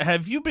 One,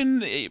 have you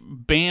been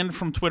banned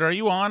from Twitter? Are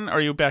you on?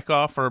 Are you back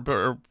off?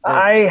 Or...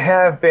 I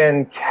have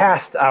been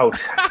cast out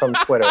from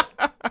Twitter.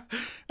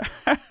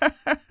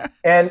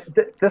 And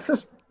this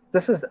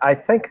is, I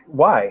think,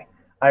 why.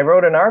 I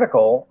wrote an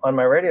article on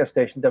my radio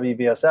station,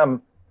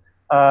 WBSM,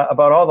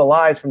 about all the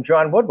lies from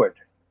John Woodward.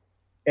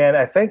 And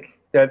I think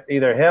that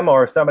either him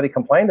or somebody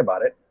complained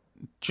about it.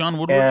 John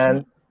Woodward?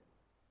 And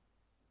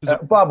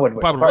Bob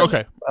Woodward.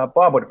 Okay.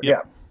 Bob Woodward,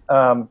 yeah.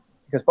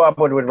 Because Bob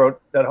Woodward wrote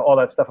all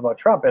that stuff about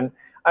Trump. And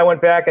I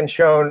went back and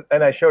showed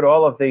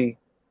all of the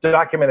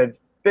documented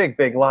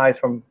big lies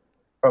from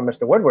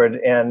Mr. Woodward.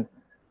 And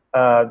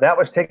that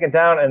was taken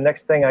down. And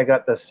next thing I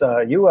got this,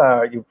 you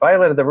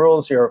violated the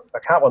rules. Your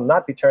account will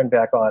not be turned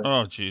back on.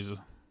 Oh, Jesus.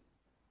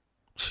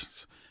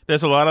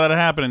 There's a lot of that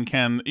happening,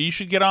 Ken. You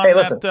should get on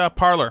that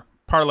Parlay.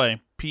 Parler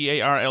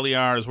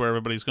is where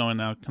everybody's going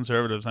now.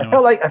 Conservatives.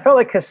 Anyway. I felt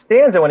like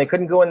Costanza when he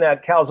couldn't go in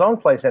that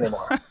calzone place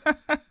anymore.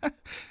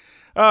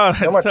 No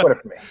more Twitter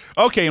for me.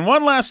 Okay, and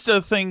one last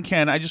thing,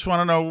 Ken. I just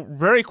want to know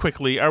very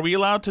quickly: are we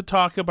allowed to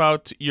talk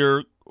about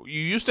you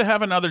used to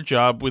have another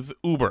job with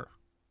Uber?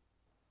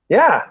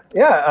 Yeah.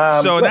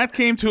 So that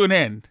came to an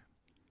end.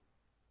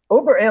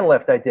 Uber and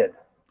Lyft, I did.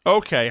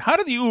 Okay, how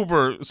did the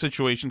Uber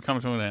situation come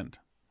to an end?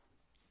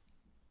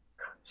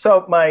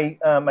 So my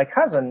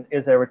cousin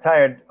is a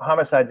retired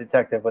homicide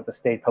detective with the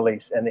state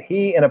police, and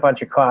he and a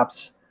bunch of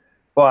cops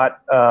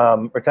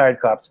retired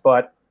cops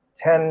bought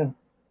 10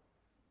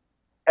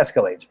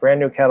 Escalades, brand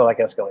new Cadillac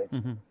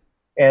Escalades,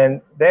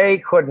 and they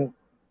couldn't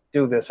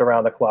do this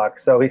around the clock.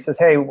 So he says,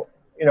 "Hey,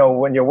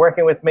 when you're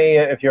working with me,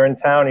 if you're in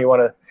town, and you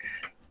want to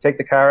take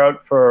the car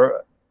out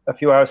for a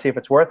few hours, see if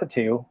it's worth it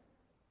to you.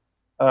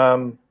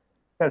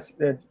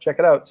 Check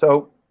it out."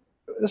 So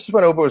this is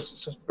when Uber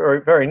was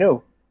very, very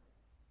new.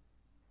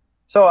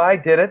 So I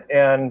did it,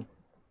 and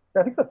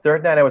I think the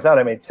third night I was out,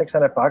 I made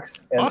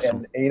 $600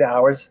 Awesome. in 8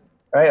 hours.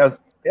 Right?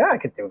 I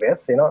could do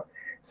this,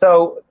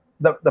 So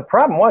the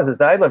problem is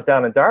that I live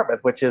down in Dartmouth,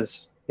 which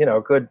is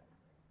a good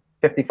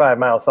 55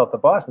 miles south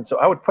of Boston. So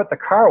I would put the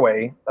car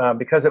away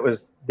because it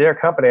was their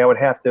company. I would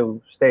have to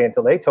stay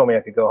until they told me I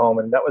could go home,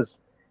 and that was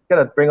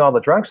gonna bring all the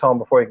drunks home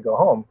before you could go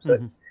home.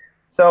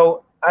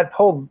 So I'd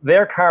pull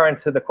their car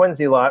into the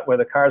Quincy lot where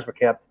the cars were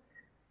kept.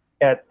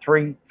 at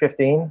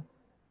 3:15,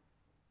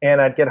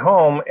 and I'd get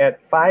home at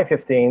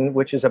 5:15,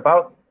 which is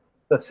about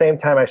the same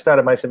time I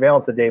started my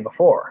surveillance the day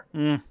before.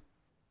 Mm.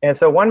 And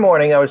so one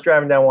morning I was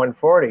driving down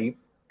 140,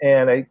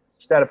 and I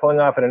started pulling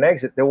off at an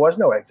exit. There was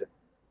no exit.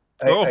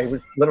 I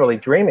was literally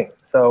dreaming.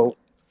 So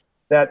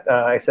that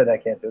I said, I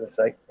can't do this.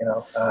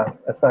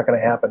 That's not going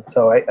to happen.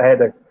 So I had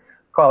to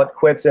call it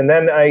quits. And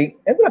then I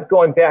ended up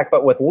going back,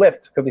 but with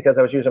Lyft, because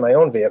I was using my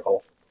own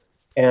vehicle.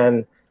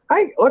 And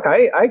I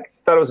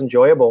thought it was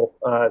enjoyable,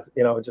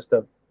 just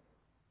to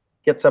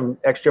get some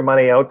extra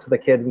money out to the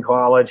kids in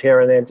college here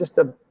and there, just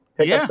to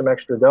pick up some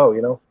extra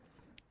dough,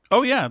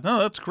 Oh, yeah. No,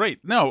 that's great.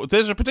 No,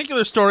 there's a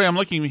particular story I'm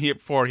looking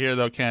for here,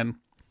 though, Ken,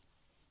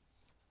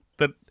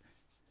 that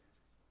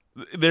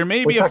there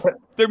may be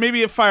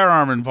a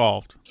firearm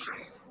involved.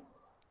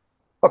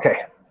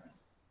 Okay.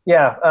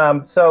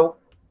 Yeah. So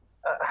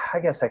I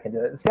guess I can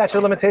do it. Statute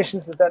of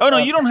limitations, is that? Oh, no,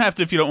 you don't have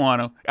to if you don't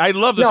want to. I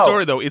love the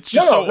story, though. It's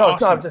just awesome.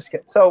 No, I'm just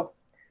kidding. So,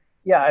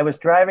 yeah, I was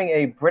driving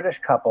a British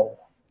couple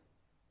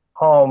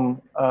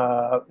home,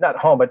 not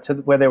home, but to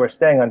where they were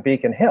staying on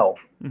Beacon Hill.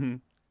 Mm-hmm.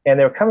 And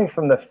they were coming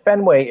from the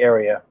Fenway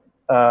area.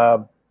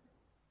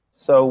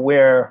 So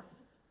where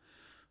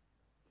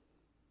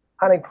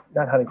in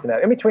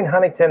between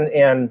Huntington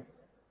and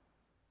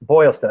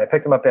Boylston. I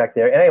picked them up back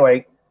there.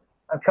 Anyway,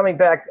 I'm coming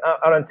back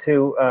out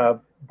onto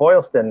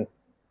Boylston,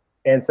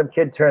 and some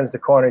kid turns the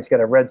corner. He's got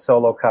a red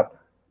Solo cup.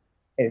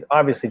 And he's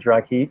obviously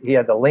drunk. He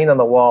had to lean on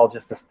the wall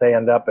just to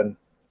stand up. And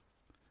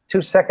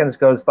 2 seconds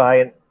goes by,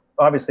 and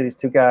obviously these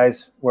two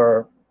guys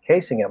were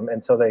casing him.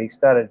 And so they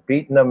started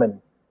beating him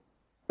and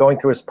going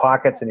through his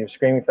pockets, and he was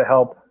screaming for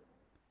help.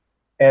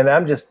 And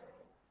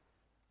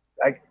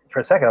for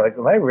a second, I'm like,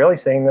 am I really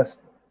saying this?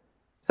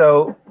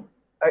 So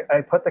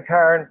I put the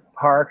car in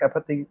park. I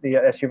put the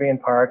SUV in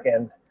park,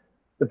 and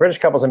the British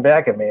couple's in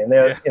back of me, and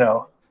they're,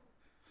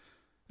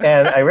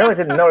 and I really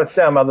didn't notice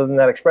them other than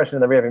that expression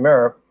in the rearview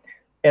mirror.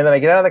 And then I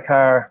get out of the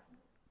car,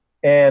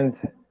 and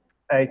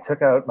I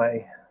took out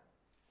my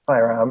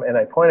firearm, and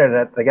I pointed it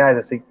at the guy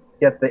to say,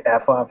 get the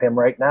F off him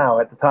right now,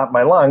 at the top of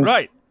my lungs.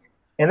 Right.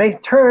 And they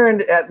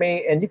turned at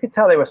me, and you could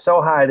tell they were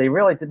so high, they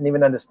really didn't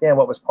even understand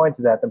what was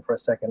pointed at them for a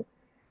second.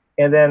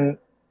 And then,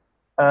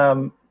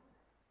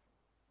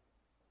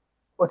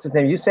 what's his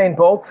name? Usain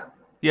Bolt?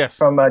 Yes.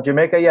 From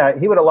Jamaica. Yeah,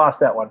 he would have lost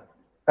that one.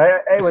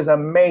 It was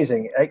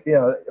amazing.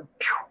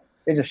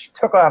 It just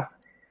took off,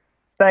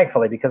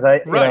 thankfully, because I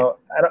don't know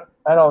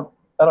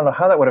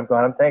how that would have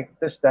gone.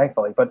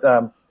 Thankfully. But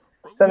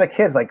then the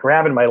kid's like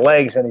grabbing my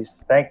legs, and he's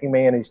thanking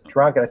me, and he's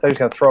drunk, and I thought he was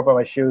going to throw up on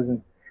my shoes.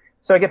 And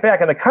so I get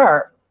back in the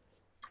car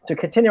to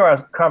continue our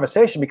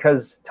conversation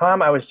because,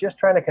 Tom, I was just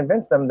trying to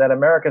convince them that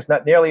America's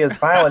not nearly as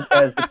violent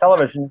as the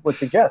television would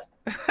suggest,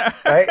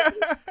 right?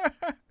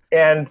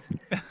 And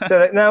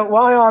so now,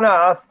 why on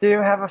earth do you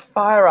have a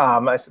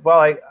firearm? I said,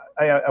 well,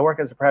 I work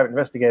as a private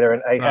investigator,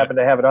 and I happen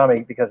to have it on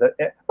me because,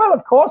 well,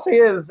 of course he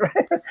is.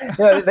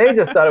 They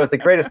just thought it was the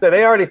greatest.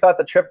 They already thought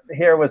the trip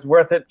here was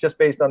worth it just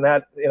based on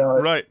that.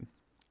 Right.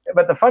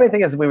 But the funny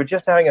thing is, we were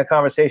just having a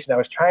conversation. I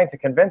was trying to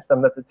convince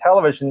them that the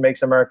television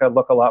makes America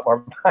look a lot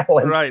more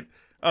violent. Right.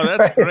 Oh,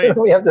 that's great.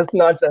 We have this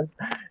nonsense,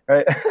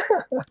 right?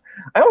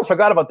 I almost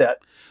forgot about that.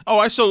 Oh,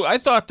 I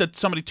thought that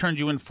somebody turned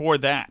you in for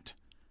that.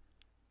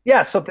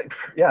 Yeah, so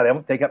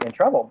they got me in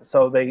trouble.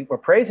 So they were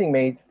praising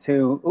me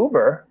to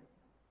Uber,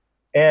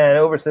 and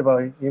Uber said,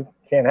 "Well, you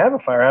can't have a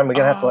firearm. We're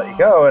gonna have to let you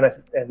go."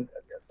 And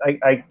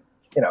I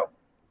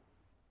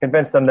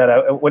convinced them that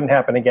it wouldn't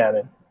happen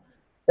again.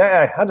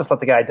 And I'll just let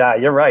the guy die.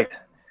 You're right.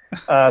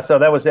 So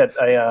that was it.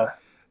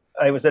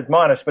 I was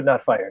admonished, but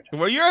not fired.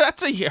 Well,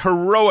 that's a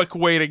heroic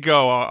way to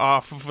go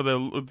off for the.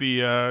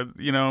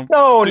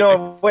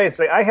 No, wait a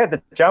second. I had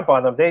to jump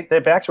on them.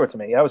 Their backs were to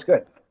me. I was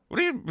good. What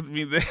do you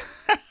mean?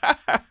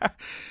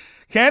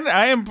 Ken,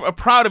 I am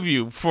proud of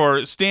you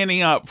for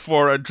standing up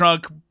for a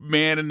drunk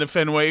man in the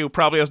Fenway who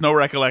probably has no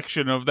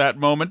recollection of that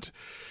moment.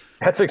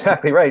 That's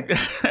exactly right.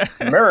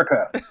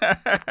 America.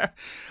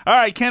 All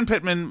right, Ken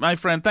Pittman, my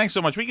friend, thanks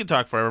so much. We could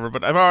talk forever,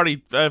 but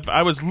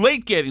I was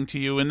late getting to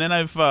you, and then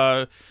I've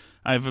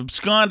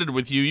absconded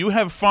with you. You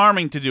have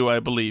farming to do, I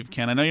believe,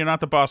 Ken. I know you're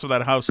not the boss of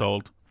that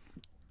household.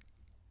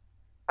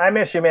 I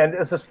miss you, man.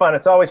 This is fun.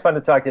 It's always fun to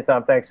talk to you,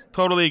 Tom. Thanks.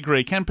 Totally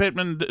agree. Ken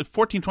Pittman,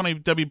 1420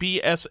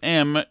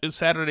 WBSM,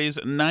 Saturdays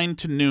 9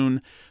 to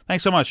noon.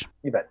 Thanks so much.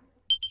 You bet.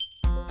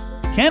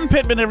 Ken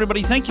Pittman,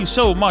 everybody, thank you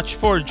so much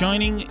for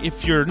joining.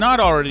 If you're not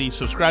already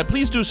subscribed,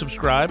 please do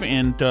subscribe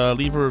and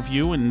leave a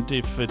review. And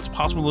if it's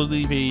possible to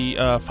leave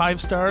a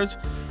 5 stars,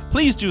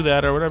 please do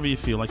that, or whatever you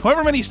feel like.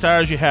 However many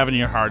stars you have in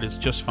your heart is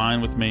just fine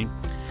with me.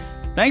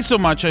 Thanks so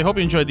much. I hope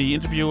you enjoyed the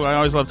interview. I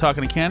always love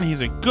talking to Ken. He's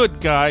a good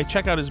guy.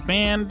 Check out his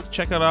band.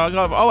 Check out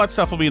all that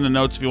stuff will be in the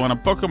notes if you want to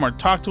book him or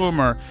talk to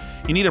him, or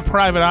you need a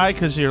private eye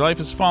because your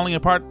life is falling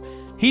apart.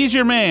 He's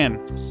your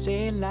man.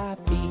 C'est la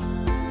vie.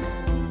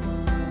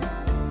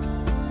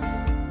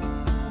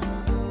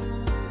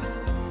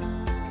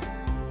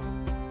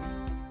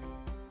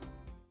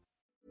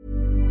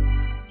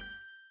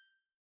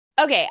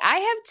 Okay, I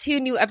have two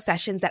new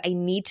obsessions that I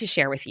need to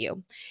share with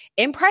you.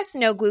 Impress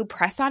No Glue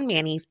Press-On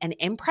Manis and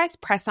Impress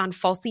Press-On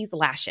Falsies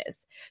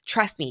Lashes.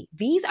 Trust me,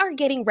 these are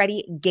getting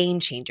ready game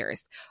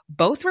changers.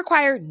 Both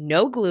require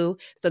no glue,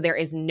 so there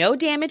is no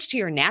damage to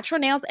your natural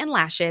nails and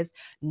lashes,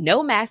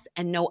 no mess,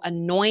 and no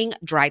annoying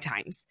dry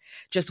times.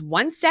 Just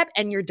one step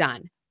and you're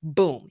done.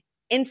 Boom.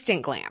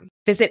 Instant glam.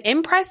 Visit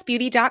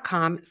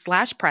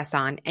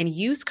impressbeauty.com/presson and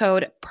use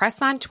code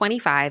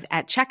PRESSON25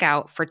 at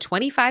checkout for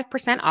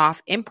 25%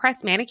 off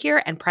Impress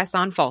Manicure and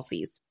Press-On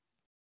Falsies.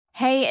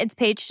 Hey, it's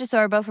Paige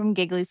DeSorbo from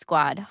Giggly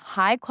Squad.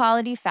 High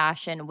quality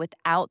fashion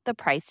without the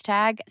price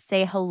tag.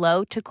 Say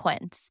hello to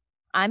Quince.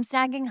 I'm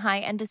snagging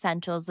high-end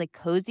essentials like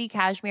cozy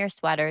cashmere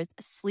sweaters,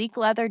 sleek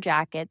leather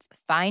jackets,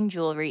 fine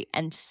jewelry,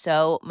 and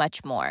so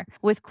much more.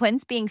 With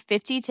Quince being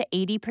 50 to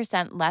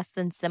 80% less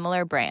than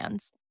similar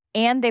brands.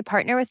 And they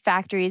partner with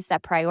factories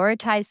that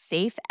prioritize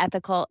safe,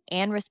 ethical,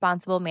 and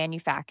responsible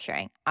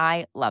manufacturing.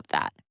 I love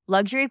that.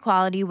 Luxury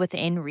quality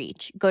within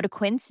reach. Go to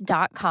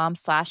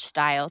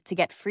quince.com/style to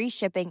get free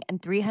shipping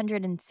and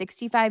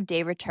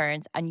 365-day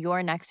returns on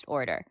your next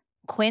order.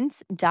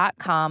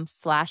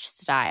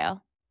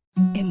 Quince.com/style.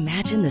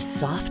 Imagine the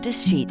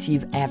softest sheets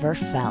you've ever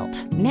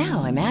felt.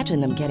 Now imagine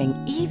them getting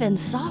even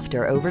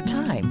softer over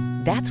time.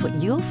 That's what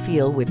you'll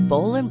feel with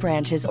Boll &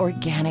 Branch's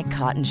organic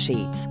cotton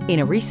sheets. In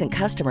a recent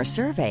customer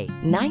survey,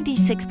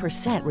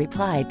 96%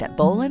 replied that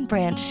Boll &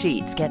 Branch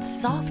sheets get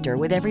softer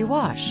with every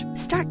wash.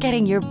 Start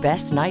getting your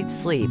best night's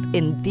sleep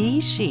in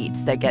these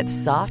sheets that get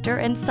softer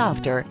and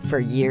softer for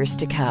years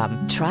to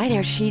come. Try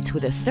their sheets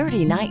with a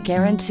 30-night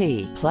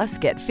guarantee. Plus,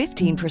 get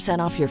 15%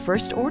 off your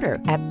first order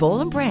at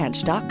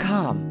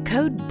bollandbranch.com.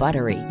 Code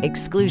BUTTERY.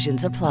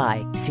 Exclusions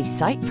apply. See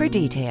site for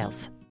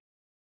details.